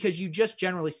because you just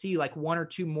generally see 1 or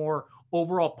 2 more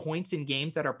overall points in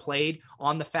games that are played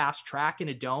on the fast track in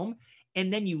a dome.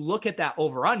 And then you look at that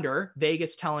over under,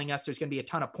 Vegas telling us there's going to be a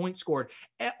ton of points scored.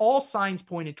 All signs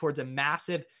pointed towards a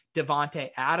massive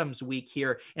Davante Adams week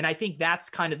here. And I think that's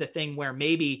kind of the thing where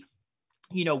maybe,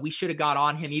 we should have got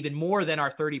on him even more than our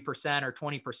 30% or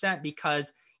 20%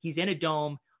 because he's in a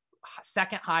dome,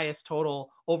 second highest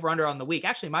total over under on the week.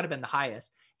 Actually, it might have been the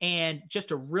highest, and just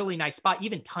a really nice spot.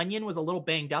 Even Tunyon was a little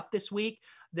banged up this week.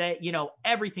 That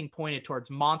everything pointed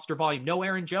towards monster volume. No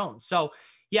Aaron Jones. So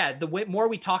yeah, the more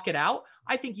we talk it out,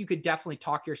 I think you could definitely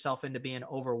talk yourself into being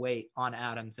overweight on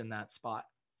Adams in that spot.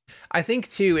 I think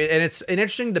too, and it's an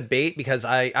interesting debate because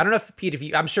I don't know if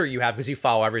Pete, I'm sure you have because you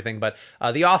follow everything, but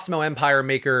the Osmo Empire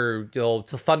Maker, the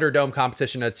Thunderdome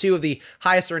competition, 2 of the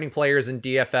highest earning players in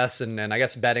DFS and I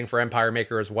guess betting for Empire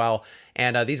Maker as well.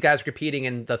 And these guys are competing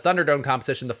in the Thunderdome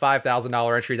competition, the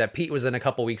 $5,000 entry that Pete was in a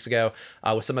couple weeks ago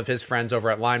with some of his friends over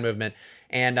at Line Movement.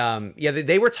 And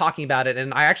they were talking about it,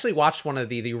 and I actually watched one of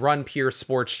the Run Pure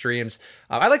Sports streams.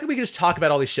 I like that we can just talk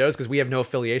about all these shows because we have no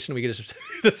affiliation. We can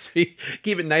just keep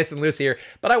it nice and loose here.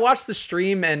 But I watched the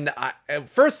stream, and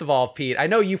first of all, Pete, I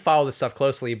know you follow this stuff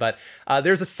closely, but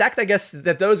there's a sect, I guess,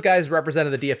 that those guys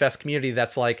represented the DFS community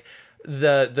that's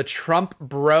the Trump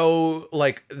bro,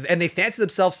 and they fancy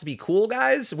themselves to be cool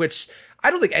guys, which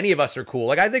I don't think any of us are cool.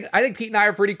 I think Pete and I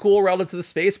are pretty cool relative to the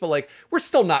space, but we're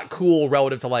still not cool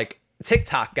relative to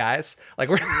TikTok guys.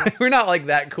 We're not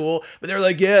that cool, but they're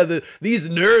these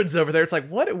nerds over there. It's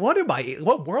what world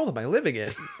am I living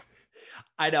in?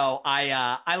 I know.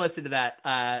 I listened to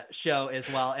that show as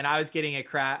well, and I was getting a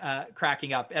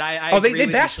cracking up. And they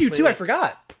bashed you too. I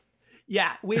forgot.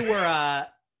 Yeah, we're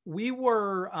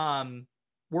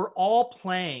all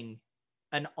playing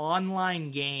an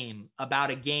online game about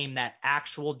a game that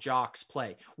actual jocks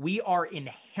play. We are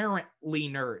inherently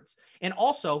nerds. And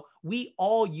also, we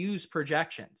all use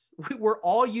projections. We're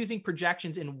all using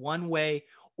projections in one way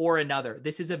or another.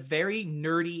 This is a very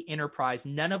nerdy enterprise.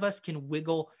 None of us can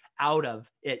wiggle out of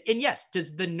it. And yes,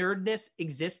 does the nerdness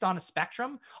exist on a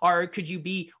spectrum? Or could you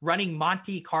be running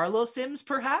Monte Carlo sims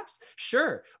perhaps?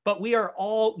 Sure. But we are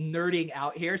all nerding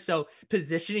out here. So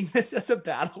positioning this as a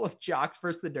battle of jocks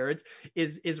versus the nerds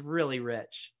is really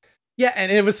rich. Yeah,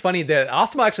 and it was funny that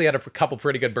Osmo actually had a couple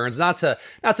pretty good burns. Not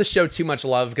to show too much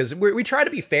love, because we try to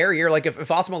be fair here. Like if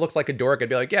Osmo looked like a dork, I'd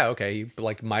be like, yeah, okay, he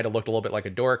like might have looked a little bit like a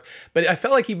dork. But I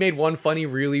felt like he made one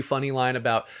really funny line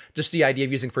about just the idea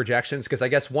of using projections. Because I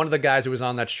guess one of the guys who was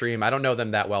on that stream, I don't know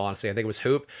them that well, honestly. I think it was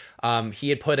Hoop. He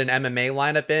had put an MMA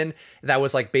lineup in that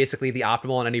was like basically the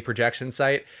optimal on any projection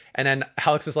site. And then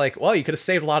Alex was like, well, you could have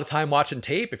saved a lot of time watching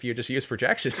tape if you just used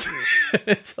projections.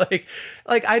 It's like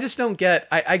I just don't get,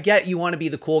 I get you want to be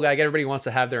the cool guy. I get everybody wants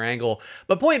to have their angle.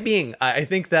 But point being, I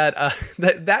think that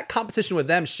that competition with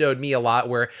them showed me a lot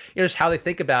where, just how they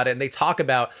think about it. And they talk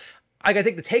about, I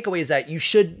think the takeaway is that you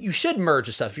should merge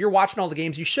the stuff. If you're watching all the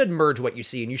games, you should merge what you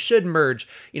see, and you should merge,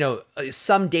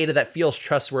 some data that feels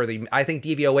trustworthy. I think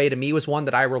DVOA to me was one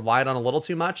that I relied on a little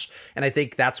too much, and I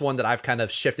think that's one that I've kind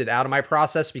of shifted out of my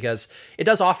process because it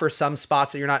does offer some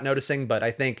spots that you're not noticing. But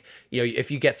I think if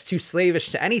you get too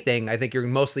slavish to anything, I think you're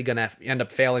mostly going to end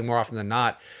up failing more often than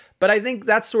not. But I think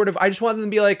that's sort of, I just want them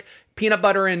to be like, peanut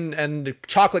butter and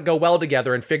chocolate go well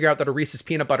together, and figure out that a Reese's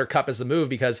peanut butter cup is the move,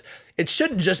 because it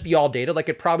shouldn't just be all data. Like,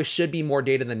 it probably should be more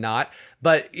data than not.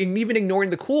 But even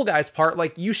ignoring the cool guys part,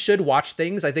 like, you should watch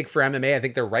things. I think for MMA, I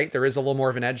think they're right. There is a little more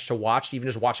of an edge to watch, even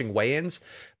just watching weigh-ins.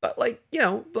 But like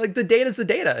the data is the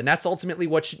data, and that's ultimately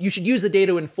what you should use the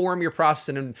data to inform your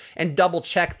process and double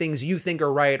check things you think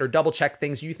are right or double check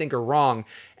things you think are wrong.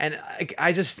 And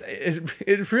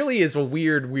it really is a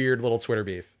weird little Twitter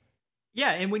beef.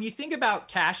 Yeah, and when you think about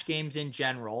cash games in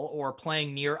general or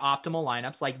playing near optimal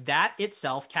lineups, like that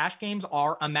itself, cash games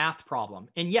are a math problem.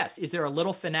 And yes, is there a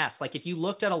little finesse? Like if you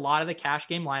looked at a lot of the cash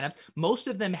game lineups, most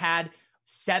of them had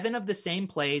 7 of the same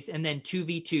plays and then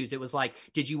 2v2s. It was like,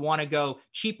 did you want to go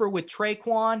cheaper with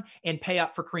Traquan and pay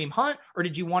up for Kareem Hunt? Or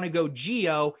did you want to go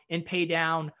Geo and pay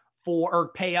up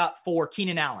for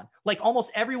Keenan Allen? Like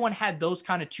almost everyone had those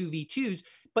kind of 2v2s.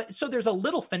 But so there's a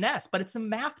little finesse, but it's a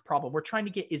math problem. We're trying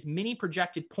to get as many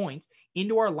projected points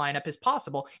into our lineup as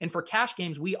possible. And for cash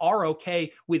games, we are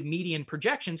okay with median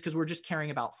projections because we're just caring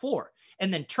about floor.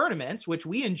 And then tournaments, which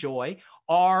we enjoy,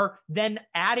 are then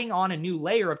adding on a new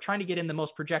layer of trying to get in the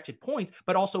most projected points,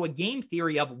 but also a game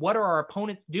theory of what are our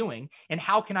opponents doing and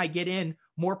how can I get in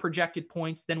more projected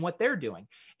points than what they're doing.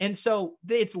 And so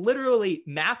it's literally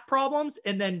math problems,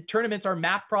 and then tournaments are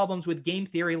math problems with game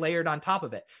theory layered on top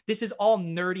of it. This is all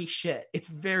nerdy shit. It's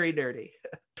very nerdy.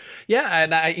 Yeah,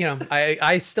 and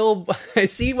I still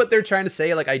see what they're trying to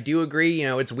say. Like, I do agree,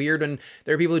 it's weird when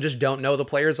there are people who just don't know the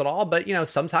players at all, but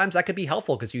sometimes that could be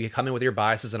helpful because you come in with your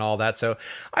biases and all that. So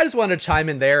I just wanted to chime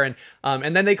in there,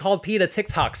 and then they called Pete a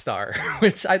TikTok star,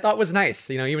 which I thought was nice.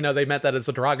 Even though they meant that as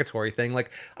a derogatory thing. Like,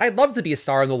 I'd love to be a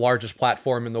star on the largest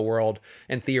platform in the world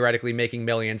and theoretically making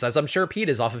millions, as I'm sure Pete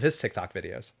is off of his TikTok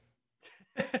videos.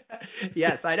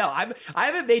 Yes, I know. I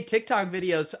haven't made TikTok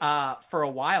videos for a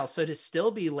while, so to still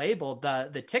be labeled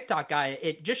the TikTok guy,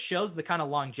 it just shows the kind of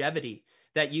longevity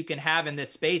that you can have in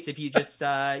this space if you just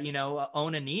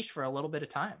own a niche for a little bit of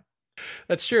time.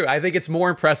 That's true. I think it's more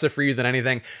impressive for you than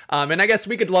anything. And I guess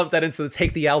we could lump that into the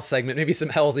Take the L segment. Maybe some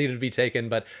L's needed to be taken,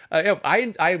 but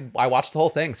I watched the whole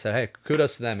thing. So, hey,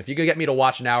 kudos to them. If you could get me to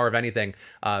watch an hour of anything,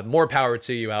 more power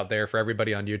to you out there for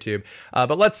everybody on YouTube.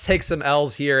 But let's take some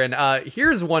L's here. And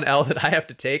here's one L that I have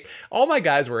to take. All my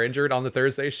guys were injured on the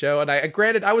Thursday show. And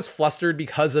granted, I was flustered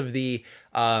because of the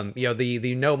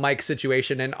no mic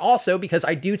situation, and also because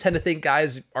I do tend to think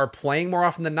guys are playing more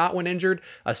often than not when injured,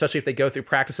 especially if they go through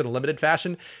practice in a limited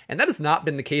fashion, and that has not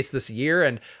been the case this year.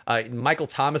 And Michael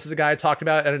Thomas is a guy I talked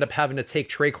about, ended up having to take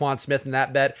Traquan Smith in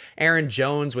that bet. Aaron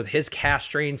Jones with his calf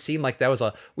strain seemed like that was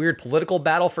a weird political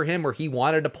battle for him, where he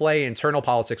wanted to play, internal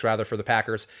politics rather, for the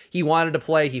Packers. He wanted to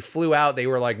play, he flew out, they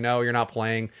were like, no, you're not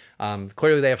playing.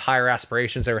 Clearly they have higher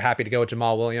aspirations. They were happy to go with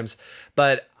Jamal Williams,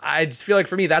 but I just feel like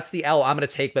for me, that's the L I'm going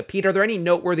to take. But Pete, are there any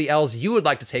noteworthy L's you would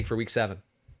like to take for week 7?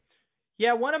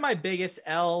 Yeah, one of my biggest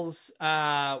L's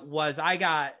was I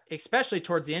got, especially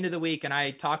towards the end of the week, and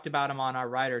I talked about him on our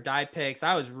Ride or Die picks,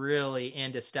 I was really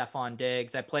into Stefon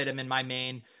Diggs. I played him in my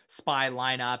main spy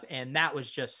lineup, and that was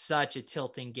just such a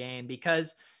tilting game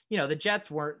because, the Jets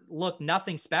look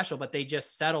nothing special, but they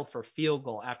just settled for field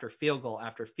goal after field goal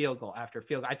after field goal after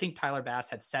field goal. I think Tyler Bass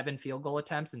had 7 field goal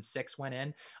attempts and 6 went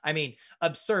in. I mean,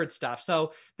 absurd stuff.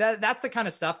 So that's the kind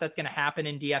of stuff that's going to happen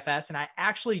in DFS. And I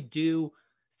actually do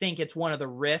think it's one of the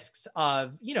risks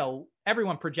of,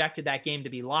 everyone projected that game to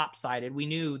be lopsided. We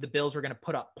knew the Bills were going to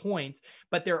put up points,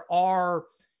 but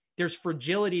there's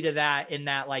fragility to that, in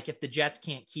that, like, if the Jets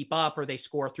can't keep up or they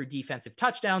score through defensive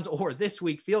touchdowns or this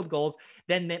week field goals,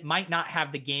 then it might not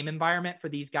have the game environment for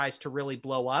these guys to really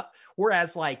blow up.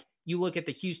 Whereas, like, you look at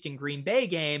the Houston Green Bay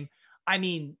game, I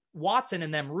mean, Watson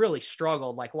and them really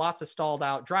struggled, like lots of stalled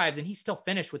out drives, and he still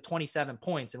finished with 27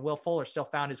 points, and Will Fuller still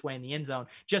found his way in the end zone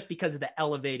just because of the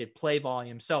elevated play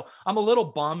volume. So I'm a little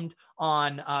bummed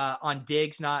on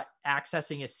Diggs not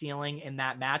accessing his ceiling in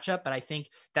that matchup, but I think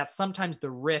that's sometimes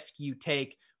the risk you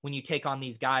take when you take on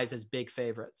these guys as big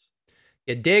favorites.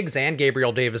 Yeah, Diggs and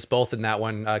Gabriel Davis both in that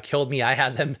one killed me. I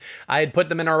had put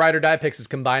them in our ride or die picks as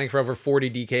combining for over 40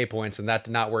 DK points, and that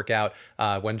did not work out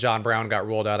when John Brown got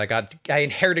ruled out. I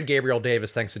inherited Gabriel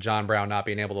Davis thanks to John Brown not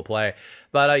being able to play.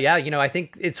 But I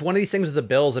think it's one of these things with the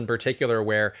Bills in particular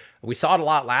where we saw it a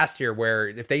lot last year, where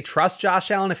if they trust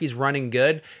Josh Allen, if he's running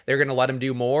good, they're going to let him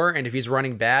do more. And if he's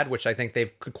running bad, which I think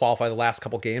they've could qualify the last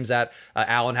couple games at,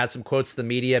 Allen had some quotes to the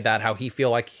media about how he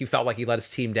felt like he let his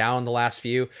team down the last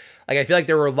few. Like, I feel like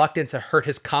they're reluctant to hurt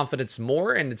his confidence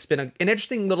more. And it's been an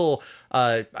interesting little,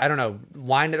 line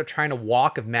that they're trying to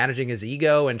walk of managing his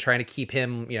ego and trying to keep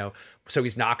him, so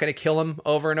he's not going to kill him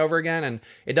over and over again. And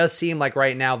it does seem like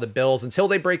right now the Bills, until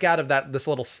they break out of this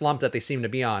little slump that they seem to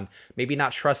be on, maybe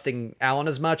not trusting Allen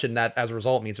as much, and that as a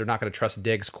result means they're not going to trust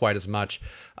Diggs quite as much.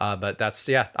 But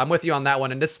I'm with you on that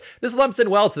one. And this lumps in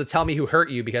well to the tell me who hurt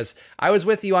you, because I was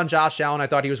with you on Josh Allen. I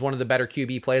thought he was one of the better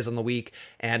QB plays on the week,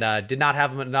 and did not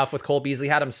have him enough with Cole Beasley.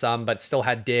 Had him some, but still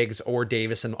had Diggs or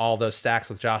Davis in all those stacks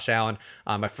with Josh Allen.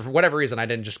 For whatever reason, I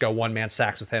didn't just go one-man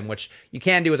stacks with him, which you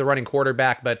can do with a running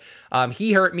quarterback, but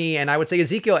he hurt me, and I would say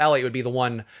Ezekiel Elliott would be the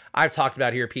one I've talked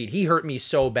about here, Pete. He hurt me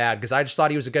so bad because I just thought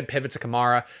he was a good pivot to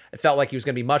Kamara. It felt like he was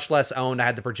going to be much less owned. I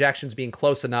had the projections being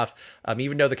close enough,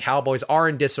 even though the Cowboys are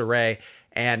in disarray.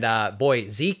 And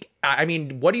Zeke, I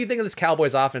mean, what do you think of this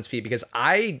Cowboys offense, Pete? Because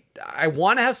I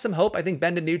want to have some hope. I think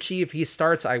Ben DiNucci, if he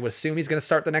starts, I would assume he's going to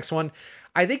start the next one.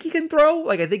 I think he can throw.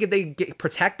 Like, I think if they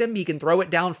protect him, he can throw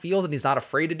it downfield, and he's not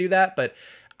afraid to do that. But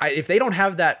if they don't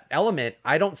have that element,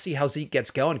 I don't see how Zeke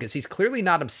gets going, because he's clearly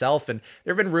not himself. And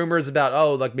there have been rumors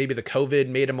about, like maybe the COVID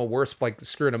made him a worse, like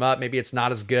screwing him up. Maybe it's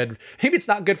not as good. Maybe it's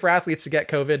not good for athletes to get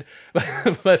COVID.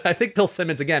 But I think Bill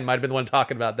Simmons, again, might have been the one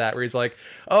talking about that, where he's like,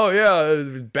 oh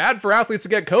yeah, bad for athletes to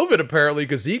get COVID apparently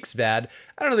because Zeke's bad.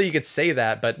 I don't know that you could say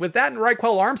that, but with that and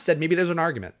Raquel Armstead, maybe there's an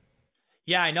argument.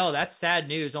 Yeah, I know. That's sad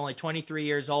news. Only 23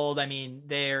 years old. I mean,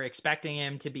 they're expecting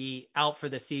him to be out for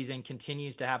the season,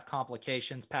 continues to have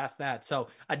complications past that. So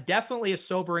definitely a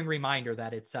sobering reminder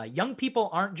that it's young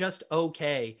people aren't just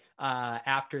okay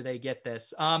after they get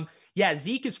this.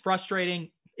 Zeke is frustrating.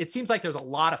 It seems like there's a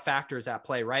lot of factors at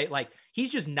play, right? Like,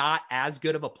 he's just not as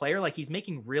good of a player. Like, he's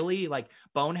making really like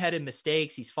boneheaded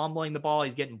mistakes. He's fumbling the ball.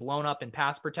 He's getting blown up in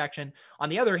pass protection. On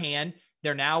the other hand,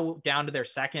 they're now down to their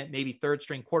second, maybe third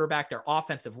string quarterback. Their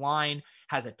offensive line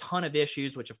has a ton of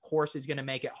issues, which of course is going to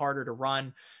make it harder to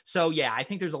run. So yeah, I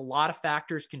think there's a lot of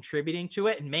factors contributing to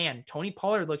it. And man, Tony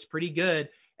Pollard looks pretty good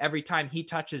every time he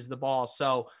touches the ball.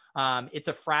 So it's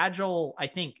a fragile, I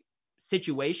think,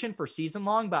 situation for season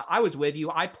long, but I was with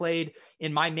you. I played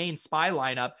in my main spy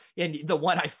lineup, and the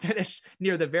one I finished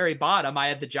near the very bottom, I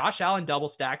had the Josh Allen double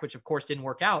stack, which of course didn't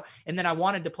work out. And then I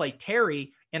wanted to play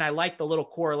Terry, and I liked the little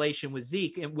correlation with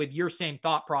Zeke, and with your same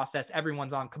thought process,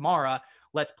 everyone's on Kamara.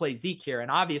 Let's play Zeke here. And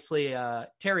obviously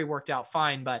Terry worked out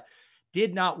fine, but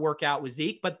did not work out with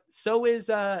Zeke, but so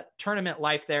is tournament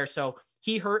life there. So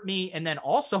he hurt me. And then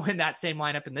also in that same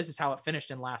lineup, and this is how it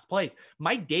finished in last place,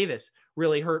 Mike Davis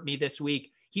really hurt me this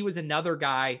week. He was another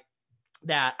guy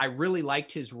that I really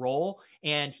liked his role,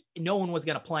 and no one was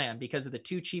going to play him because of the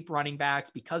 2 cheap running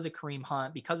backs, because of Kareem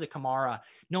Hunt, because of Kamara.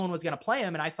 No one was going to play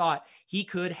him. And I thought he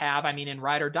could have, in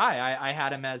ride or die, I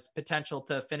had him as potential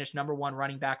to finish number 1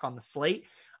 running back on the slate.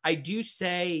 I do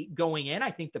say going in, I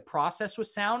think the process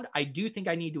was sound. I do think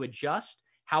I need to adjust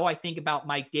how I think about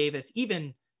Mike Davis,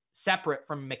 even separate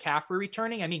from McCaffrey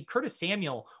returning. Curtis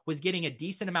Samuel was getting a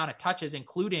decent amount of touches,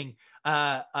 including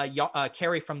a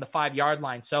carry from the 5-yard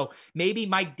line. So maybe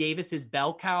Mike Davis's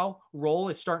bell cow role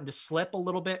is starting to slip a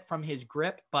little bit from his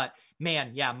grip, but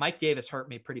man, yeah, Mike Davis hurt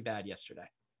me pretty bad yesterday.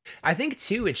 I think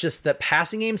too, it's just the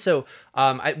passing game. So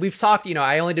we've talked,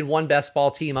 I only did one best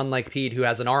ball team, unlike Pete, who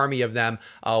has an army of them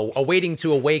awaiting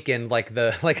to awaken, like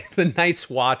the Night's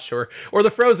Watch or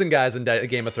the Frozen guys in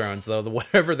Game of Thrones, though,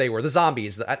 whatever they were, the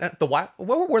zombies,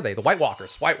 what were they? The White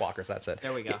Walkers. White Walkers. That's it.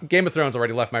 There we go. Game of Thrones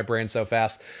already left my brain so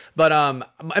fast. But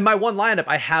in my one lineup,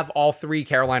 I have all three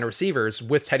Carolina receivers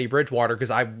with Teddy Bridgewater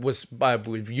because I was,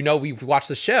 we've watched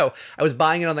the show. I was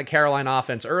buying it on the Carolina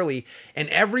offense early, and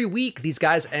every week these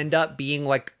guys end up being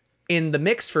like in the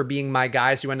mix for being my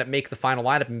guys who end up make the final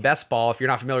lineup in best ball. If you're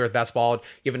not familiar with best ball,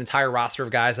 you have an entire roster of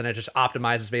guys and it just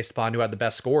optimizes based upon who had the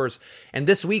best scores. And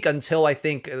this week, until I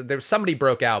think there's somebody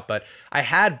broke out, but I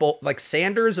had both like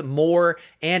Sanders, Moore,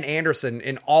 and Anderson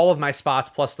in all of my spots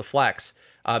plus the flex.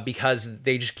 Because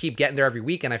they just keep getting there every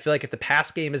week. And I feel like if the pass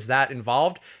game is that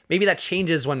involved, maybe that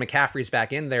changes when McCaffrey's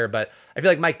back in there. But I feel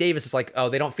like Mike Davis is like,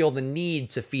 they don't feel the need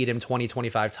to feed him 20,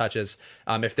 25 touches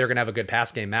if they're going to have a good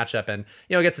pass game matchup. And,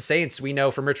 against the Saints, we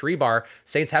know from Rich Rebar,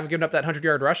 Saints haven't given up that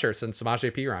 100-yard rusher since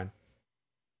Samaje Perine.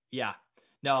 Yeah.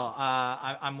 No,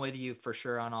 I'm with you for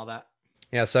sure on all that.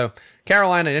 Yeah, so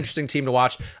Carolina, an interesting team to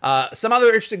watch. Some other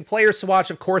interesting players to watch,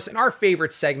 of course, in our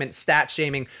favorite segment, Stat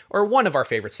Shaming, or one of our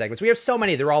favorite segments. We have so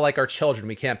many, they're all like our children.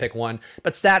 We can't pick one.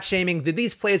 But Stat Shaming, did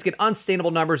these plays get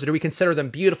unsustainable numbers, or do we consider them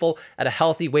beautiful at a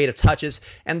healthy weight of touches?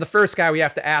 And the first guy we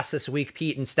have to ask this week,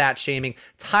 Pete, in Stat Shaming,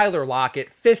 Tyler Lockett,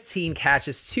 15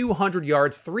 catches, 200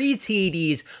 yards, 3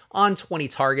 TDs on 20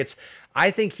 targets. I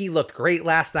think he looked great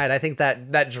last night. I think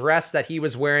that dress that he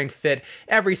was wearing fit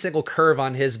every single curve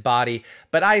on his body.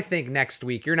 But I think next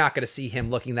week, you're not going to see him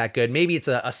looking that good. Maybe it's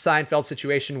a Seinfeld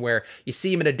situation where you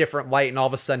see him in a different light and all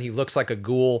of a sudden he looks like a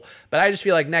ghoul. But I just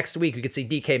feel like next week we could see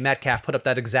DK Metcalf put up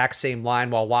that exact same line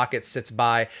while Lockett sits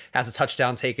by, has a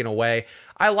touchdown taken away.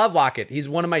 I love Lockett. He's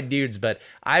one of my dudes, but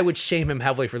I would shame him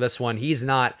heavily for this one. He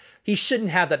shouldn't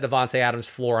have that Devontae Adams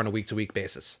floor on a week-to-week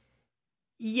basis.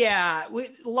 Yeah,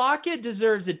 Lockett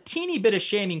deserves a teeny bit of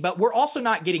shaming, but we're also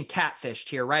not getting catfished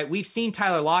here, right? We've seen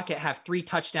Tyler Lockett have 3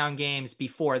 touchdown games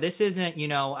before. This isn't,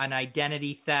 an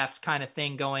identity theft kind of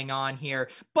thing going on here,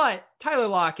 but Tyler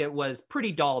Lockett was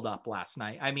pretty dolled up last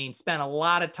night. I mean, spent a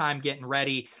lot of time getting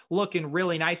ready, looking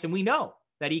really nice, and we know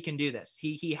that he can do this.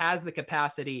 He has the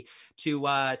capacity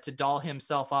to doll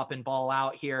himself up and ball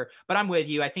out here. But I'm with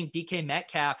you. I think DK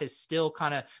Metcalf is still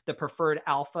kind of the preferred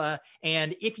alpha.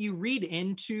 And if you read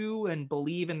into and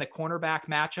believe in the cornerback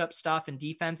matchup stuff and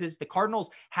defenses, the Cardinals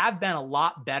have been a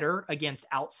lot better against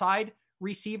outside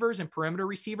receivers and perimeter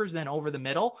receivers than over the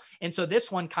middle. And so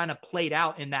this one kind of played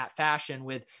out in that fashion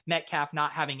with Metcalf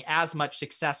not having as much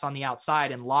success on the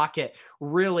outside and Lockett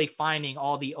really finding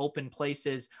all the open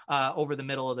places over the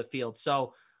middle of the field.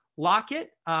 So Lockett,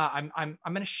 I'm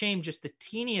going to shame just the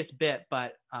teeniest bit,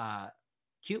 but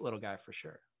cute little guy for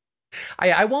sure.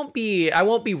 I won't be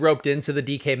roped into the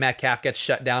DK Metcalf gets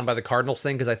shut down by the Cardinals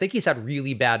thing because I think he's had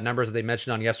really bad numbers as they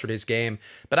mentioned on yesterday's game.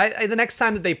 But the next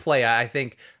time that they play, I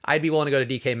think I'd be willing to go to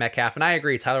DK Metcalf. And I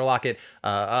agree, Tyler Lockett,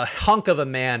 a hunk of a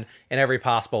man in every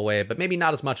possible way, but maybe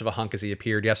not as much of a hunk as he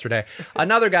appeared yesterday.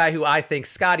 Another guy who I think,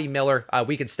 Scotty Miller,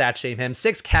 we could stat shame him.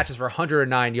 6 catches for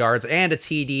 109 yards and a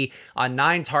TD on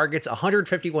 9 targets,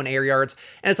 151 air yards.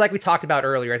 And it's like we talked about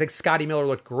earlier. I think Scotty Miller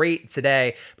looked great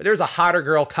today, but there's a hotter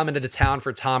girl coming to town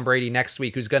for Tom Brady next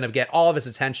week who's going to get all of his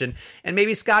attention, and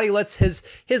maybe Scotty lets his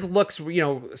looks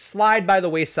slide by the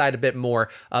wayside a bit more,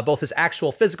 both his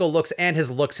actual physical looks and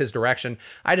his looks his direction.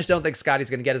 I just don't think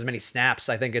Scotty's going to get as many snaps.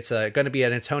 I think it's going to be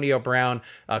an Antonio Brown,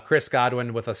 Chris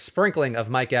Godwin with a sprinkling of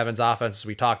Mike Evans offense as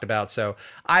we talked about. So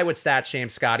I would stat shame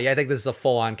Scotty. I think this is a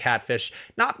full-on catfish,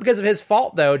 not because of his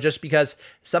fault though, just because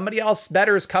somebody else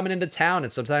better is coming into town,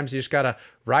 and sometimes you just got to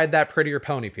ride that prettier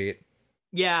pony, Pete.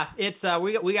 Yeah, it's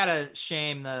we got to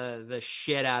shame the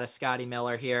shit out of Scotty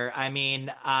Miller here. I mean,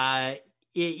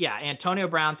 Antonio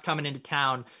Brown's coming into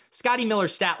town. Scotty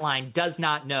Miller's stat line does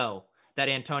not know that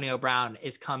Antonio Brown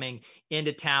is coming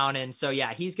into town. And so,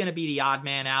 yeah, he's going to be the odd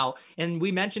man out. And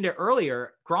we mentioned it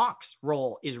earlier, Gronk's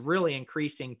role is really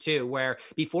increasing too, where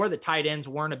before the tight ends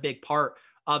weren't a big part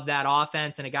of that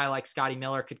offense, and a guy like Scotty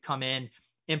Miller could come in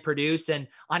and produce. And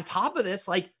on top of this,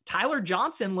 like Tyler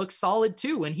Johnson looks solid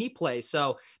too when he plays.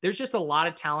 So there's just a lot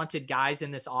of talented guys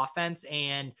in this offense.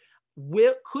 And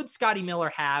could Scotty Miller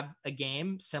have a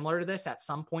game similar to this at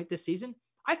some point this season?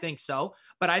 I think so.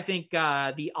 But I think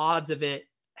the odds of it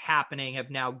happening have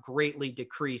now greatly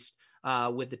decreased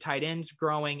with the tight ends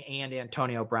growing and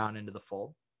Antonio Brown into the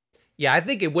fold. Yeah, I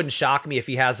think it wouldn't shock me if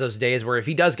he has those days where if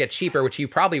he does get cheaper, which he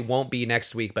probably won't be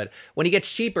next week, but when he gets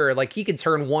cheaper, like he can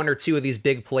turn 1 or 2 of these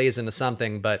big plays into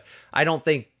something. But I don't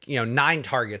think, 9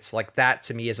 targets, like that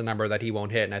to me is a number that he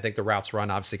won't hit. And I think the routes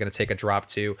run obviously going to take a drop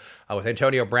too with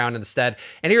Antonio Brown instead.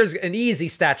 And here's an easy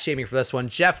stat shaming for this one.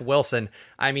 Jeff Wilson.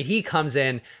 I mean, he comes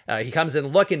in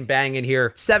looking banging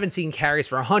here. 17 carries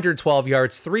for 112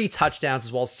 yards, 3 touchdowns,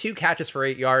 as well as 2 catches for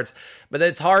 8 yards. But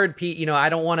it's hard, Pete. I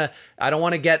don't want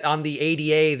to get on the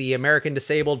ADA, the American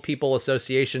Disabled People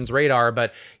Association's radar.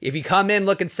 But if you come in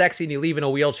looking sexy and you leave in a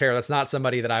wheelchair, that's not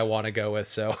somebody that I want to go with.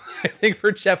 So I think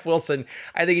for Jeff Wilson,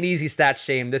 I think an easy stat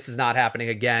shame. This is not happening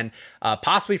again,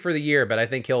 possibly for the year. But I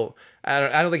think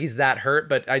I don't think he's that hurt.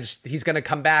 But he's going to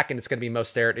come back and it's going to be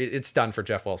Mostert. It's done for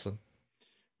Jeff Wilson.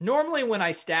 Normally when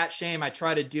I stat shame, I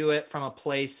try to do it from a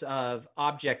place of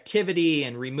objectivity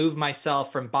and remove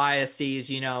myself from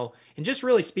biases, and just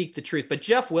really speak the truth. But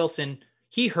Jeff Wilson,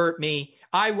 he hurt me.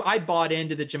 I bought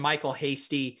into the JaMycal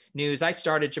Hasty news. I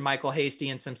started JaMycal Hasty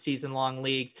in some season-long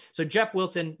leagues. So Jeff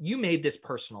Wilson, you made this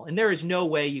personal, and there is no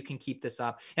way you can keep this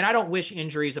up. And I don't wish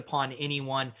injuries upon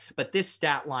anyone, but this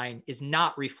stat line is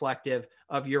not reflective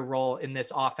of your role in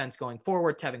this offense going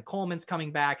forward. Tevin Coleman's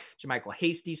coming back. JaMycal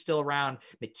Hasty's still around.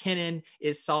 McKinnon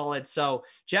is solid. So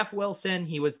Jeff Wilson,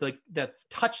 he was the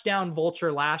touchdown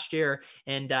vulture last year,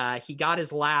 and he got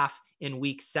his laugh in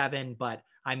week 7, but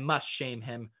I must shame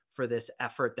him for this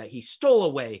effort that he stole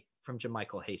away from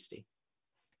JaMycal Hasty.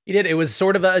 He did. It was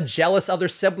sort of a jealous other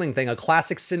sibling thing, a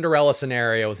classic Cinderella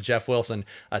scenario with Jeff Wilson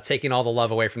taking all the love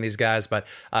away from these guys. But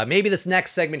maybe this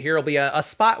next segment here will be a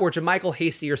spot where JaMycal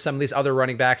Hasty or some of these other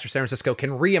running backs for San Francisco can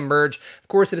reemerge. Of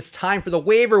course, it is time for the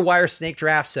waiver wire snake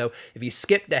draft. So if you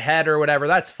skipped ahead or whatever,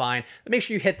 that's fine. But make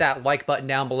sure you hit that like button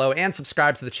down below and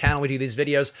subscribe to the channel. We do these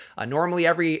videos normally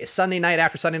every Sunday night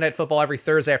after Sunday Night Football, every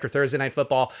Thursday after Thursday Night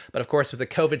Football. But of course, with the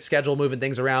COVID schedule moving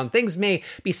things around, things may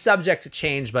be subject to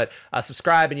change. But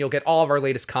subscribe and you'll get all of our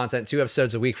latest content, 2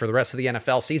 episodes a week for the rest of the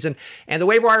NFL season. And the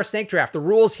waiver wire snake draft, the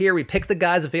rules here, we pick the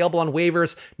guys available on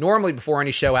waivers normally before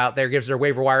any show out there gives their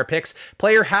waiver wire picks.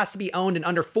 Player has to be owned in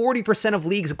under 40% of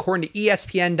leagues according to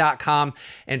ESPN.com.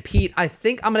 And Pete, I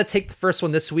think I'm going to take the first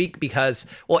one this week because,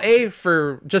 well, A,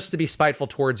 for just to be spiteful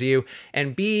towards you,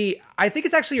 and B, I think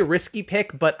it's actually a risky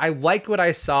pick, but I liked what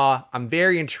I saw. I'm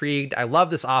very intrigued. I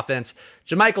love this offense.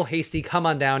 JaMycal Hasty, come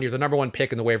on down. You're the number 1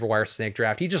 pick in the waiver wire snake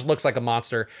draft. He just looks like a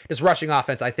monster. His rushing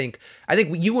offense, I think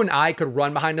you and I could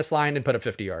run behind this line and put up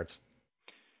 50 yards.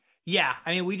 Yeah,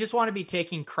 I mean, we just want to be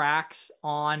taking cracks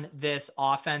on this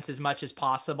offense as much as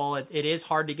possible. It is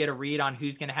hard to get a read on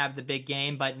who's going to have the big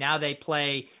game, but now they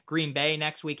play Green Bay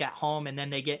next week at home, and then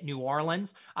they get New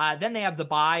Orleans. Then they have the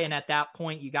bye, and at that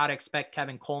point, you got to expect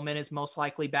Tevin Coleman is most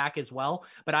likely back as well.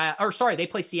 They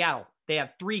play Seattle. They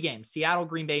have 3 games, Seattle,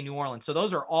 Green Bay, New Orleans. So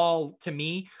those are all, to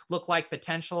me, look like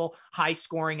potential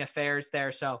high-scoring affairs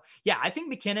there. So, yeah, I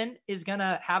think McKinnon is going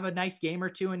to have a nice game or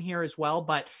 2 in here as well.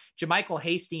 But JaMycal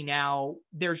Hasty now,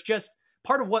 there's just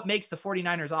part of what makes the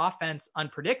 49ers offense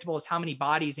unpredictable is how many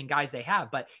bodies and guys they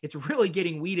have. But it's really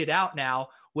getting weeded out now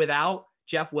without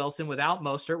Jeff Wilson, without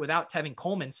Mostert, without Tevin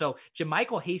Coleman. So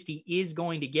JaMycal Hasty is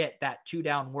going to get that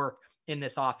 2-down work in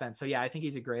this offense. So, yeah, I think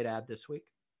he's a great add this week.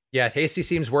 Yeah, Hasty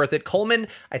seems worth it. Coleman,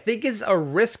 I think, is a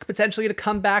risk potentially to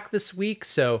come back this week.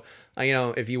 So,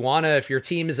 if your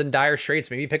team is in dire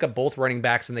straits, maybe pick up both running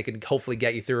backs and they can hopefully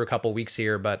get you through a couple weeks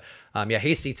here. But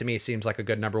Hasty to me seems like a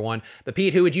good number 1. But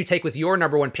Pete, who would you take with your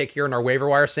number 1 pick here in our waiver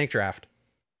wire snake draft?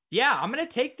 Yeah, I'm going to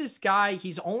take this guy.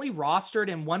 He's only rostered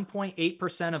in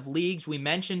 1.8% of leagues. We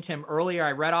mentioned him earlier.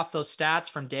 I read off those stats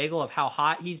from Daigle of how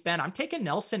hot he's been. I'm taking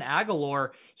Nelson Agholor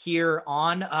here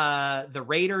on the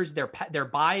Raiders. Their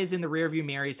bye is in the rearview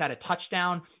mirror. He's had a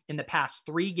touchdown in the past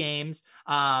 3 games,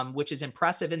 which is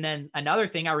impressive. And then another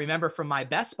thing I remember from my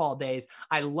best ball days,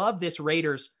 I love this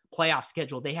Raiders playoff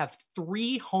schedule. They have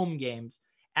 3 home games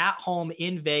at home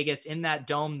in Vegas, in that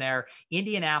dome there: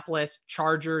 Indianapolis,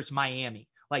 Chargers, Miami.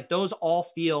 Like, those all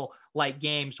feel like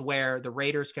games where the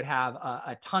Raiders could have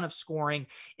a ton of scoring.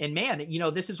 And man,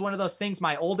 this is one of those things.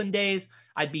 My olden days,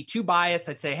 I'd be too biased.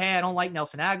 I'd say, hey, I don't like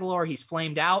Nelson Agholor. He's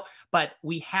flamed out. But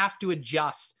we have to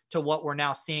adjust to what we're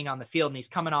now seeing on the field. And he's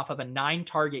coming off of a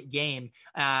 9-target game.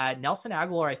 Nelson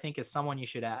Agholor, I think, is someone you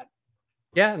should add.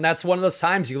 Yeah, and that's one of those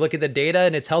times you look at the data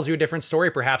and it tells you a different story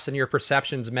perhaps than your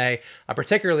perceptions may,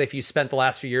 particularly if you spent the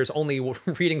last few years only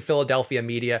reading Philadelphia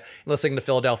media and listening to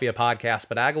Philadelphia podcasts.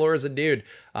 But Agholor is a dude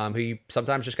who you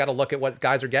sometimes just got to look at what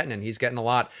guys are getting, and he's getting a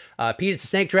lot. Pete, it's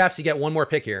snake drafts. You get one more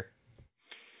pick here.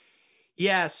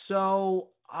 Yeah,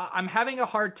 so I'm having a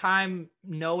hard time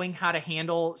knowing how to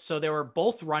handle. So there were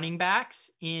both running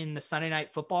backs in the Sunday Night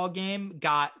Football game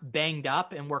got banged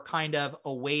up, and we're kind of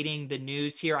awaiting the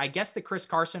news here. I guess the Chris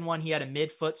Carson one, he had a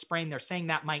midfoot sprain. They're saying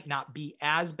that might not be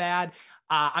as bad.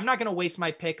 I'm not going to waste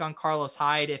my pick on Carlos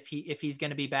Hyde if he's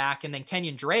going to be back. And then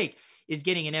Kenyon Drake is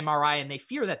getting an MRI, and they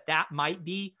fear that might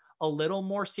be a little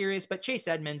more serious, but Chase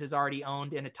Edmonds is already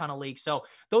owned in a ton of leagues. So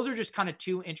those are just kind of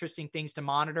two interesting things to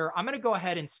monitor. I'm going to go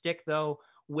ahead and stick though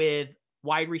with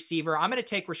wide receiver. I'm going to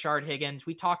take Rashard Higgins.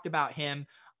 We talked about him.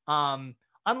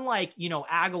 Unlike,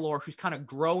 Aguilar, who's kind of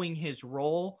growing his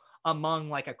role among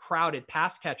like a crowded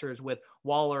pass catchers with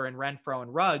Waller and Renfro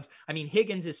and Ruggs. I mean,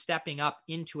 Higgins is stepping up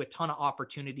into a ton of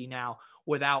opportunity now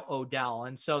without Odell.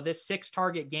 And so this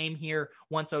 6-target game here,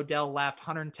 once Odell left,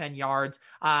 110 yards,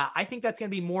 I think that's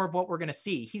going to be more of what we're going to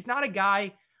see. He's not a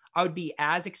guy I would be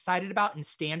as excited about in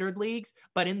standard leagues,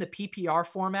 but in the PPR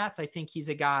formats, I think he's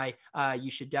a guy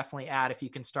you should definitely add if you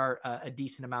can start a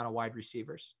decent amount of wide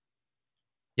receivers.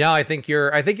 Yeah, I think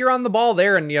you're on the ball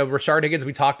there. And, Rashard Higgins,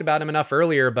 we talked about him enough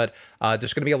earlier, but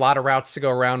there's going to be a lot of routes to go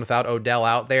around without Odell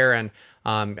out there. And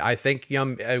I think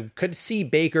I could see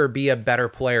Baker be a better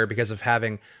player because of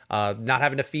having not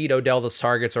having to feed Odell those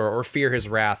targets or fear his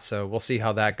wrath. So we'll see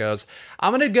how that goes.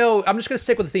 I'm just going to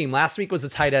stick with the theme. Last week was the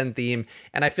tight end theme,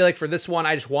 and I feel like for this one,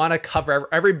 I just want to cover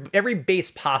every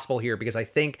base possible here because I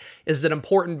think is an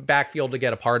important backfield to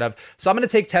get a part of. So I'm going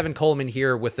to take Tevin Coleman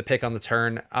here with the pick on the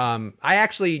turn. I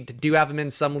actually do have him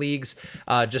in some leagues,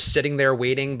 just sitting there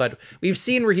waiting, but we've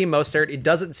seen Raheem Mostert. It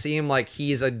doesn't seem like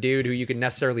he's a dude who you can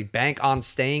necessarily bank on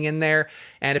staying in there.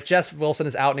 And if Jeff Wilson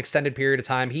is out an extended period of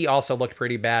time, he also looked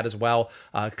pretty bad as well.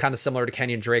 Kind of similar to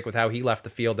Kenyon Drake with how he left the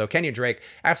field, though. Kenyon Drake,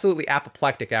 absolutely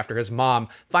apoplectic after his mom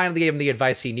finally gave him the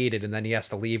advice he needed, and then he has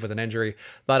to leave with an injury.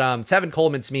 But Tevin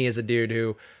Coleman, to me, is a dude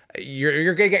who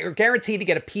you're guaranteed to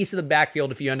get a piece of the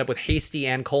backfield if you end up with Hasty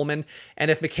and Coleman. And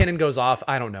if McKinnon goes off,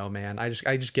 I don't know, man. I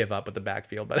just give up with the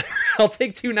backfield. But I'll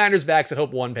take 2 Niners backs and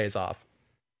hope one pays off.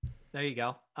 There you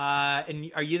go.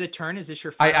 And are you the turn? Is this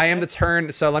your final I am the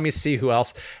turn, so let me see who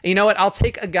else. And you know what? I'll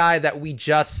take a guy that we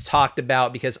just talked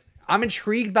about because I'm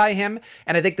intrigued by him,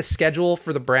 and I think the schedule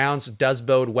for the Browns does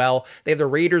bode well. They have the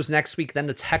Raiders next week, then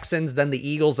the Texans, then the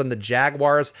Eagles, then the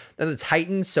Jaguars, then the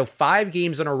Titans. So 5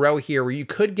 games in a row here where you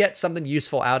could get something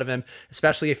useful out of him,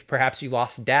 especially if perhaps you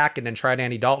lost Dak and then tried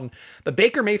Andy Dalton. But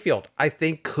Baker Mayfield, I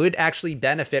think, could actually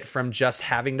benefit from just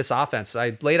having this offense.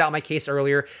 I laid out my case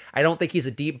earlier. I don't think he's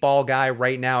a deep ball guy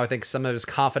right now. I think some of his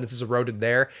confidence is eroded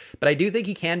there, but I do think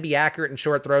he can be accurate in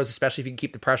short throws, especially if you can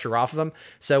keep the pressure off of him.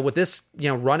 So with this,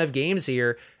 run of games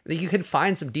here, I think you can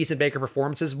find some decent Baker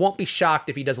performances. Won't be shocked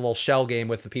if he does a little shell game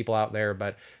with the people out there,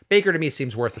 but Baker to me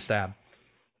seems worth a stab.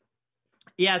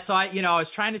 Yeah, so I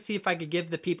was trying to see if I could give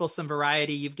the people some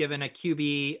variety. You've given a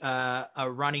QB,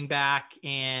 a running back,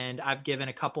 and I've given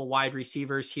a couple wide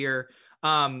receivers here.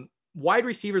 Wide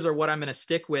receivers are what I'm going to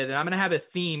stick with, and I'm going to have a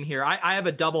theme here. I have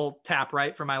a double tap,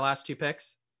 right, for my last 2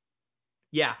 picks?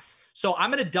 Yeah. So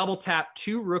I'm going to double tap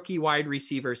 2 rookie wide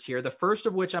receivers here. The first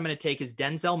of which I'm going to take is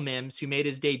Denzel Mims, who made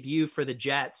his debut for the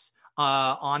Jets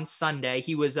on Sunday.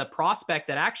 He was a prospect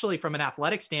that actually, from an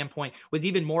athletic standpoint, was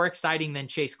even more exciting than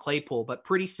Chase Claypool, but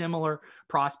pretty similar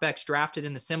prospects drafted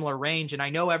in the similar range. And I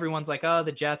know everyone's like, oh,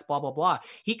 the Jets, blah, blah, blah.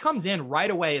 He comes in right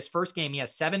away. His first game, he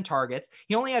has 7 targets.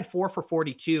 He only had 4 for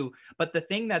 42. But the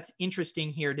thing that's interesting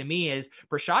here to me is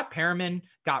Brashad Perriman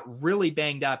got really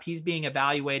banged up. He's being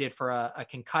evaluated for a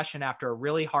concussion after a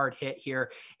really hard hit here.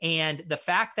 And the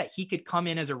fact that he could come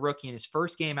in as a rookie in his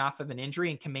first game off of an injury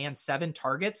and command 7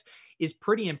 targets is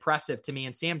pretty impressive to me.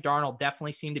 And Sam Darnold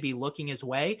definitely seemed to be looking his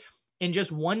way. And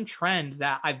just one trend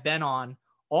that I've been on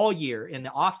all year in the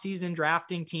offseason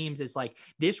drafting teams is like,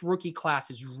 this rookie class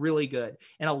is really good.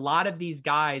 And a lot of these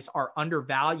guys are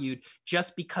undervalued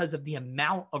just because of the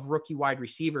amount of rookie wide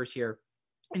receivers here.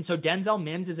 And so Denzel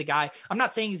Mims is a guy, I'm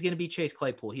not saying he's going to be Chase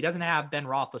Claypool. He doesn't have Ben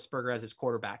Roethlisberger as his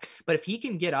quarterback, but if he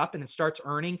can get up and starts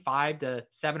earning 5 to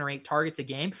 7 or 8 targets a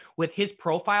game with his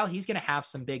profile, he's going to have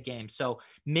some big games. So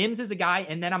Mims is a guy.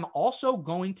 And then I'm also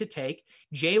going to take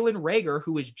Jalen Reagor,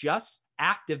 who is just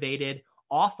activated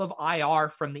off of IR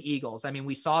from the Eagles. I mean,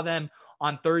 we saw them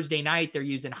on Thursday night. They're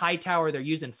using Hightower. They're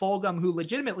using Fulgham, who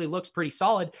legitimately looks pretty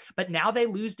solid, but now they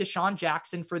lose Deshaun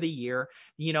Jackson for the year.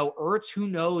 Ertz, who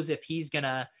knows if he's going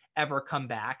to ever come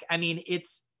back. I mean,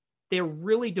 they're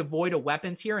really devoid of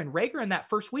weapons here. And Reagor in that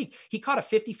first week, he caught a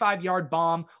 55-yard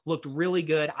bomb, looked really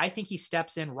good. I think he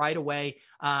steps in right away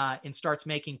and starts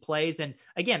making plays. And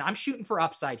again, I'm shooting for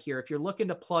upside here. If you're looking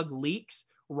to plug leaks,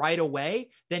 right away,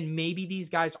 then maybe these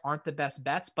guys aren't the best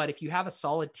bets. But if you have a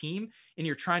solid team and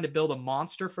you're trying to build a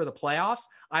monster for the playoffs,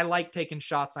 I like taking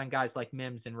shots on guys like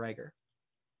Mims and Rager.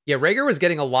 Yeah, Rager was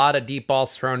getting a lot of deep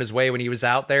balls thrown his way when he was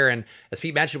out there. And as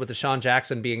Pete mentioned, with DeSean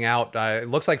Jackson being out, it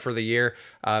looks like for the year,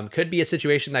 could be a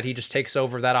situation that he just takes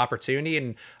over that opportunity.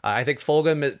 And I think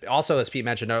Fulgham, also, as Pete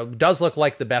mentioned, does look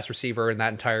like the best receiver in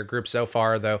that entire group so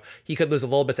far, though he could lose a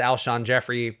little bit to Alshon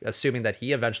Jeffrey, assuming that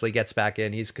he eventually gets back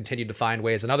in. He's continued to find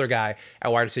ways. Another guy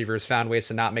at wide receiver has found ways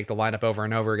to not make the lineup over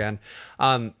and over again.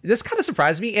 This kind of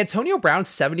surprised me. Antonio Brown's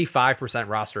 75%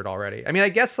 rostered already. I mean, I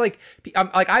guess like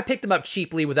I picked him up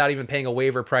cheaply without even paying a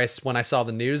waiver price when I saw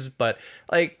the news, but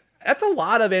like that's a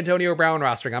lot of Antonio Brown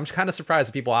rostering. I'm just kind of surprised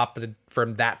that people opted for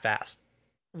him that fast.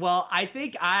 Well, I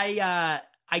think I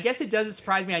guess it doesn't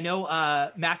surprise me. I know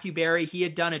Matthew Berry, he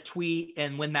had done a tweet,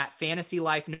 and when that Fantasy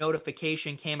Life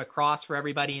notification came across for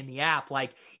everybody in the app,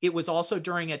 like it was also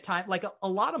during a time, like a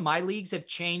lot of my leagues have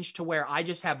changed to where I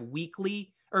just have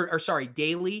weekly or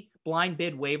daily blind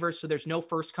bid waivers. So there's no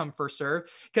first come, first serve,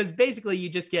 because basically you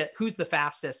just get who's the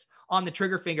fastest on the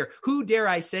trigger finger. Who, dare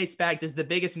I say, Spags, is the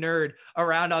biggest nerd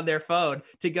around on their phone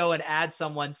to go and add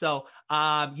someone. So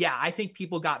yeah, I think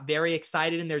people got very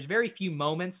excited, and there's very few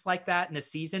moments like that in a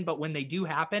season, but when they do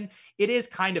happen, it is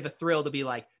kind of a thrill to be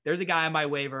like, there's a guy on my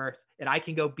waiver and I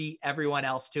can go beat everyone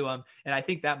else to him. And I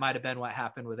think that might've been what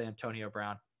happened with Antonio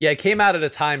Brown. Yeah, it came out at a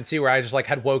time too where I just like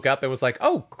had woke up and was like,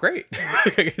 "Oh, great, I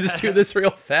can just do this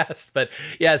real fast." But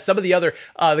yeah, some of the other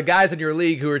the guys in your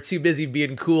league who are too busy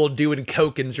being cool, doing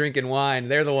coke and drinking wine,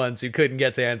 they're the ones who couldn't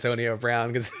get to Antonio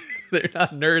Brown because they're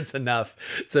not nerds enough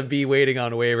to be waiting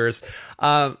on waivers.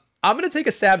 I'm going to take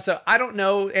a stab. So I don't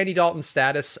know Andy Dalton's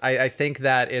status. I think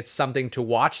that it's something to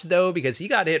watch, though, because he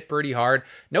got hit pretty hard.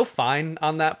 No fine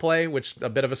on that play, which a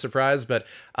bit of a surprise. But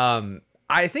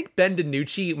I think Ben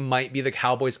DiNucci might be the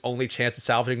Cowboys' only chance of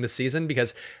salvaging the season,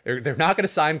 because they're not going to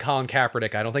sign Colin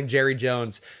Kaepernick. I don't think Jerry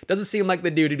Jones doesn't seem like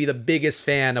the dude to be the biggest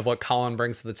fan of what Colin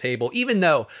brings to the table, even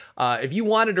though if you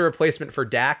wanted a replacement for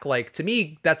Dak, like to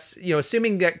me, that's,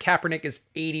 assuming that Kaepernick is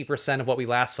 80% of what we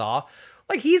last saw,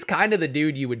 like he's kind of the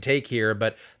dude you would take here.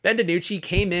 But Ben DiNucci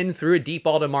came in, threw a deep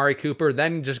ball to Amari Cooper,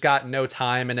 then just got no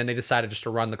time, and then they decided just to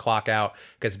run the clock out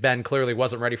because Ben clearly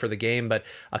wasn't ready for the game. But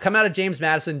coming out of James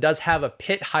Madison, does have a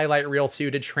Pitt highlight reel too,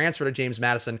 did transfer to James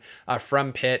Madison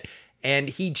from Pitt. And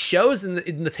he shows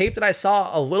in the tape that I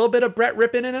saw a little bit of Brett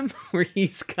Rippon in him, where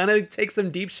he's kind of takes some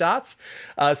deep shots.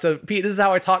 So, Pete, this is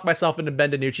how I talk myself into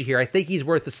Ben DiNucci here. I think he's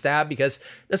worth a stab because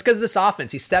of this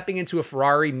offense. He's stepping into a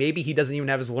Ferrari. Maybe he doesn't even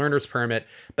have his learner's permit.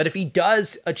 But if he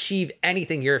does achieve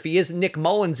anything here, if he is Nick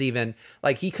Mullins even,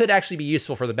 like he could actually be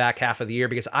useful for the back half of the year,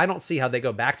 because I don't see how they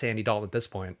go back to Andy Dalton at this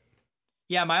point.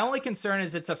 Yeah, my only concern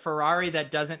is it's a Ferrari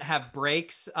that doesn't have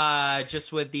brakes,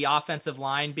 just with the offensive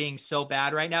line being so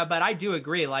bad right now. But I do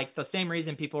agree, like the same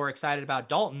reason people were excited about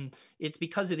Dalton, it's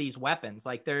because of these weapons.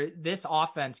 Like this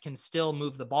offense can still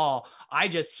move the ball.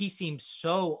 He seemed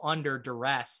so under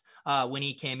duress when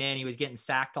he came in. He was getting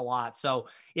sacked a lot. So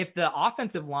if the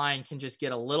offensive line can just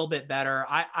get a little bit better,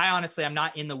 I honestly, I'm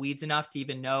not in the weeds enough to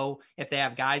even know if they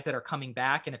have guys that are coming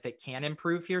back and if it can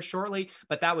improve here shortly.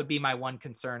 But that would be my one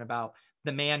concern about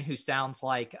the man who sounds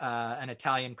like an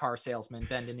Italian car salesman,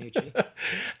 Ben DiNucci.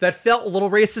 That felt a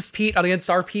little racist, Pete, against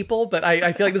our people, but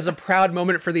I feel like this is a proud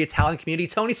moment for the Italian community.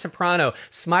 Tony Soprano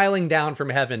smiling down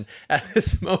from heaven at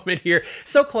this moment here.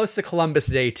 So close to Columbus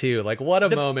Day, too. Like, what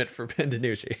a moment for Ben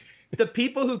DiNucci. The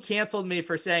people who canceled me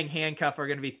for saying handcuff are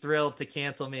going to be thrilled to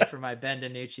cancel me for my Ben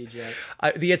DiNucci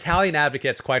joke. The Italian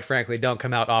advocates, quite frankly, don't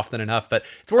come out often enough, but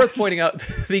it's worth pointing out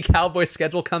the Cowboys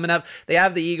schedule coming up. They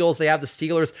have the Eagles, they have the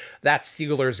Steelers. That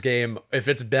Steelers game, if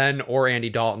it's Ben or Andy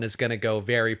Dalton, is going to go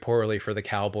very poorly for the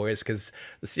Cowboys, because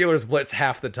the Steelers blitz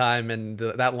half the time, and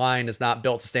that line is not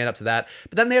built to stand up to that.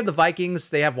 But then they have the Vikings,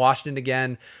 they have Washington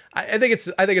again. I think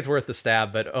it's worth the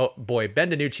stab, but oh boy, Ben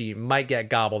DiNucci might get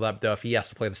gobbled up though if he has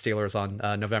to play the Steelers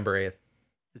on November 8th.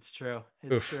 It's true.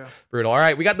 It's true. Brutal. All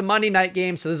right, we got the Monday night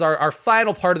game, so this is our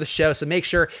final part of the show, so make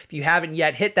sure, if you haven't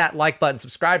yet, hit that like button,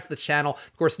 subscribe to the channel.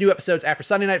 Of course, new episodes after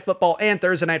Sunday Night Football and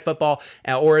Thursday Night Football,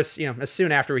 or as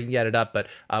soon after we can get it up, but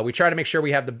we try to make sure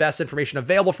we have the best information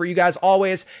available for you guys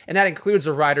always, and that includes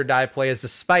the ride or die plays,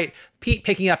 despite Pete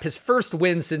picking up his first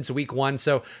win since week 1.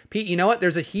 So, Pete, you know what?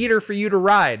 There's a heater for you to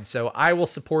ride, so I will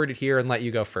support it here and let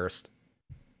you go first.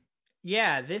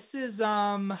 Yeah, this is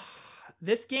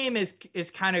this game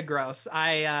is kind of gross.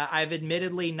 I've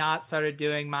admittedly not started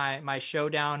doing my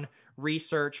showdown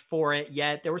research for it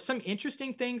yet. There were some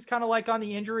interesting things kind of like on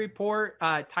the injury report.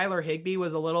 Tyler Higbee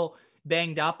was a little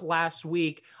banged up last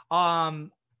week.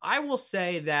 I will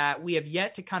say that we have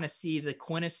yet to kind of see the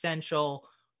quintessential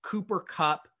Cooper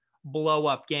Kupp blow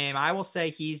up game. I will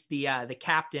say he's the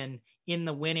captain in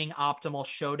the winning optimal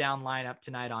showdown lineup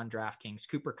tonight on DraftKings.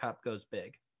 Cooper Kupp goes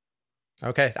big.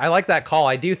 Okay, I like that call.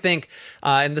 I do think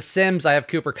in the Sims, I have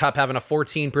Cooper Kupp having a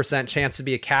 14% chance to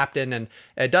be a captain. And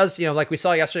it does, like we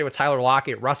saw yesterday with Tyler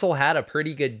Lockett, Russell had a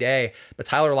pretty good day. But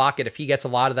Tyler Lockett, if he gets a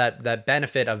lot of that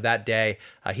benefit of that day,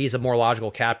 he's a more logical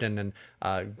captain and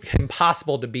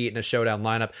impossible to beat in a showdown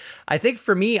lineup. I think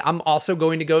for me, I'm also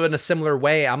going to go in a similar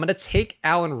way. I'm going to take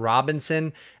Allen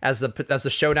Robinson as the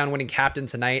showdown winning captain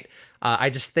tonight.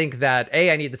 I just think that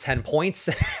I need the 10 points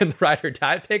in the ride or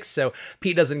die picks, so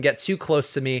Pete doesn't get too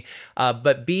close to me.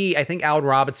 But B, I think Allen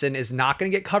Robinson is not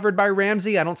going to get covered by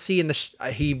Ramsey. I don't see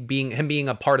him being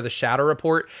a part of the shadow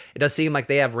report. It does seem like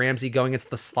they have Ramsey going into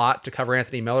the slot to cover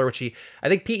Anthony Miller, which I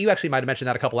think Pete, you actually might have mentioned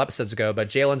that a couple episodes ago. But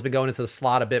Jalen's been going into the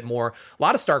slot a bit more. A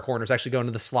lot of star corners actually going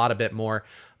into the slot a bit more.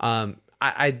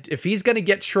 If he's going to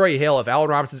get Troy Hill, if Allen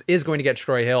Robinson is going to get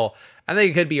Troy Hill, I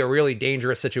think it could be a really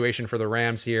dangerous situation for the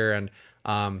Rams here. And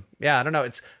I don't know.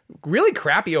 It's really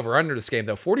crappy over under this game,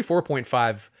 though.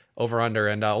 44.5 over under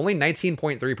and only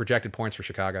 19.3 projected points for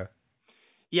Chicago.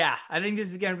 Yeah, I think this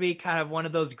is going to be kind of one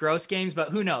of those gross games, but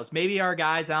who knows? Maybe our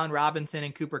guys, Allen Robinson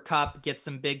and Cooper Kupp, get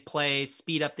some big plays,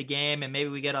 speed up the game, and maybe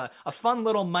we get a fun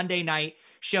little Monday night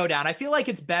showdown. I feel like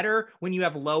it's better when you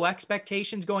have low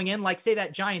expectations going in, like say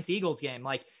that Giants-Eagles game.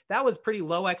 Like that was pretty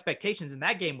low expectations, and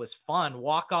that game was fun.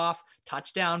 Walk-off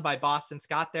touchdown by Boston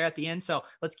Scott there at the end. So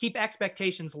let's keep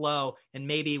expectations low, and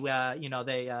maybe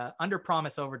they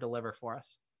under-promise, over-deliver for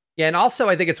us. Yeah, and also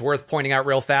I think it's worth pointing out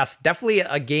real fast, definitely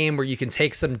a game where you can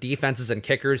take some defenses and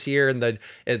kickers here,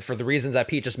 and for the reasons that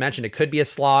Pete just mentioned, it could be a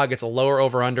slog. It's a lower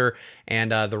over-under,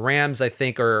 and the Rams, I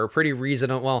think, are pretty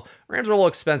reasonable. Well, Rams are a little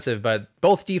expensive, but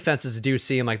both defenses do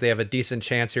seem like they have a decent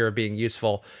chance here of being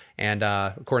useful, and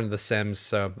according to the Sims.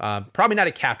 So probably not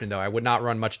a captain, though. I would not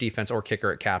run much defense or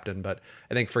kicker at captain, but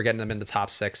I think for getting them in the top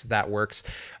 6, that works.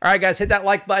 All right, guys, hit that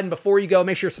like button before you go.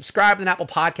 Make sure you subscribe to the Apple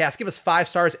Podcast. Give us 5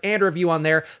 stars and a review on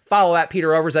there. Follow at Peter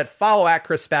Overzet. Follow at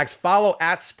Chris Spags. Follow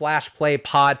at Splash Play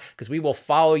Pod, because we will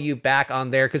follow you back on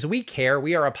there, because we care.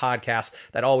 We are a podcast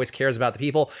that always cares about the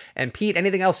people. And Pete,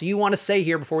 anything else you want to say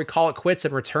here before we call it quits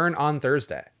and return on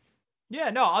Thursday? Yeah,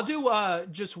 no, I'll do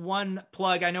just one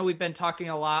plug. I know we've been talking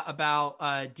a lot about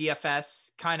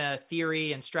DFS kind of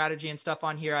theory and strategy and stuff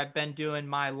on here. I've been doing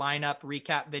my lineup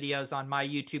recap videos on my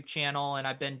YouTube channel, and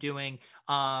I've been doing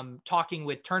talking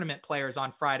with tournament players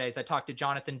on Fridays. I talked to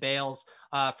Jonathan Bales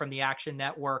from the Action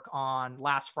Network on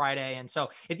last Friday. And so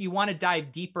if you want to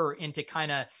dive deeper into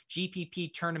kind of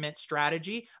GPP tournament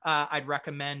strategy, I'd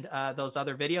recommend those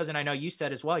other videos. And I know you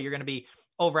said as well, you're going to be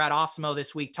over at Osmo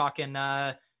this week talking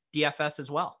DFS as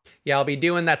well. Yeah, I'll be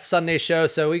doing that Sunday show,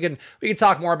 so we can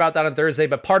talk more about that on Thursday.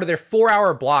 But part of their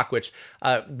 4-hour block, which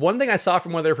one thing I saw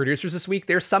from one of their producers this week,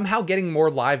 they're somehow getting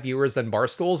more live viewers than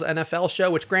Barstool's NFL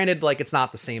show, which granted, like, it's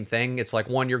not the same thing. It's like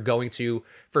one you're going to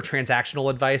for transactional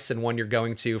advice and one you're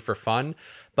going to for fun.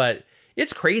 But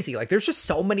it's crazy. Like, there's just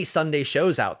so many Sunday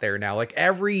shows out there now. Like,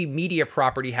 every media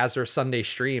property has their Sunday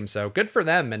stream. So good for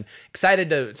them, and excited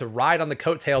to ride on the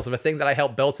coattails of a thing that I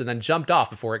helped build and then jumped off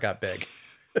before it got big.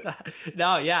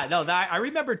 I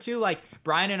remember too, like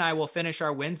Brian and I will finish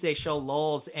our Wednesday show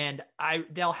lulls, and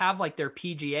they'll have like their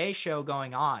PGA show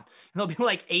going on, and there'll be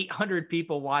like 800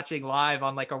 people watching live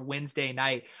on like a Wednesday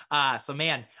night. So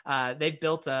man, they've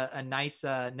built a nice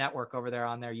network over there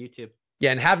on their YouTube. Yeah,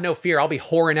 and have no fear, I'll be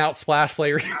whoring out Splash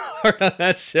Play real hard on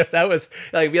that show. That was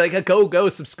like, be like, go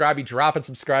subscribe, be dropping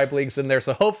subscribe links in there.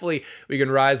 So hopefully we can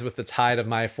rise with the tide of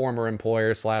my former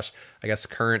employer / I guess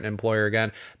current employer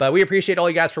again. But we appreciate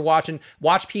all you guys for watching.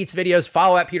 Watch Pete's videos.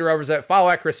 Follow at Peter Overzet. Follow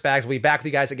at Chris Spags. We'll be back with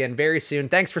you guys again very soon.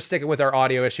 Thanks for sticking with our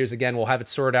audio issues. Again, we'll have it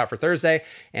sorted out for Thursday.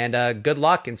 And good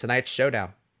luck in tonight's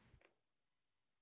showdown.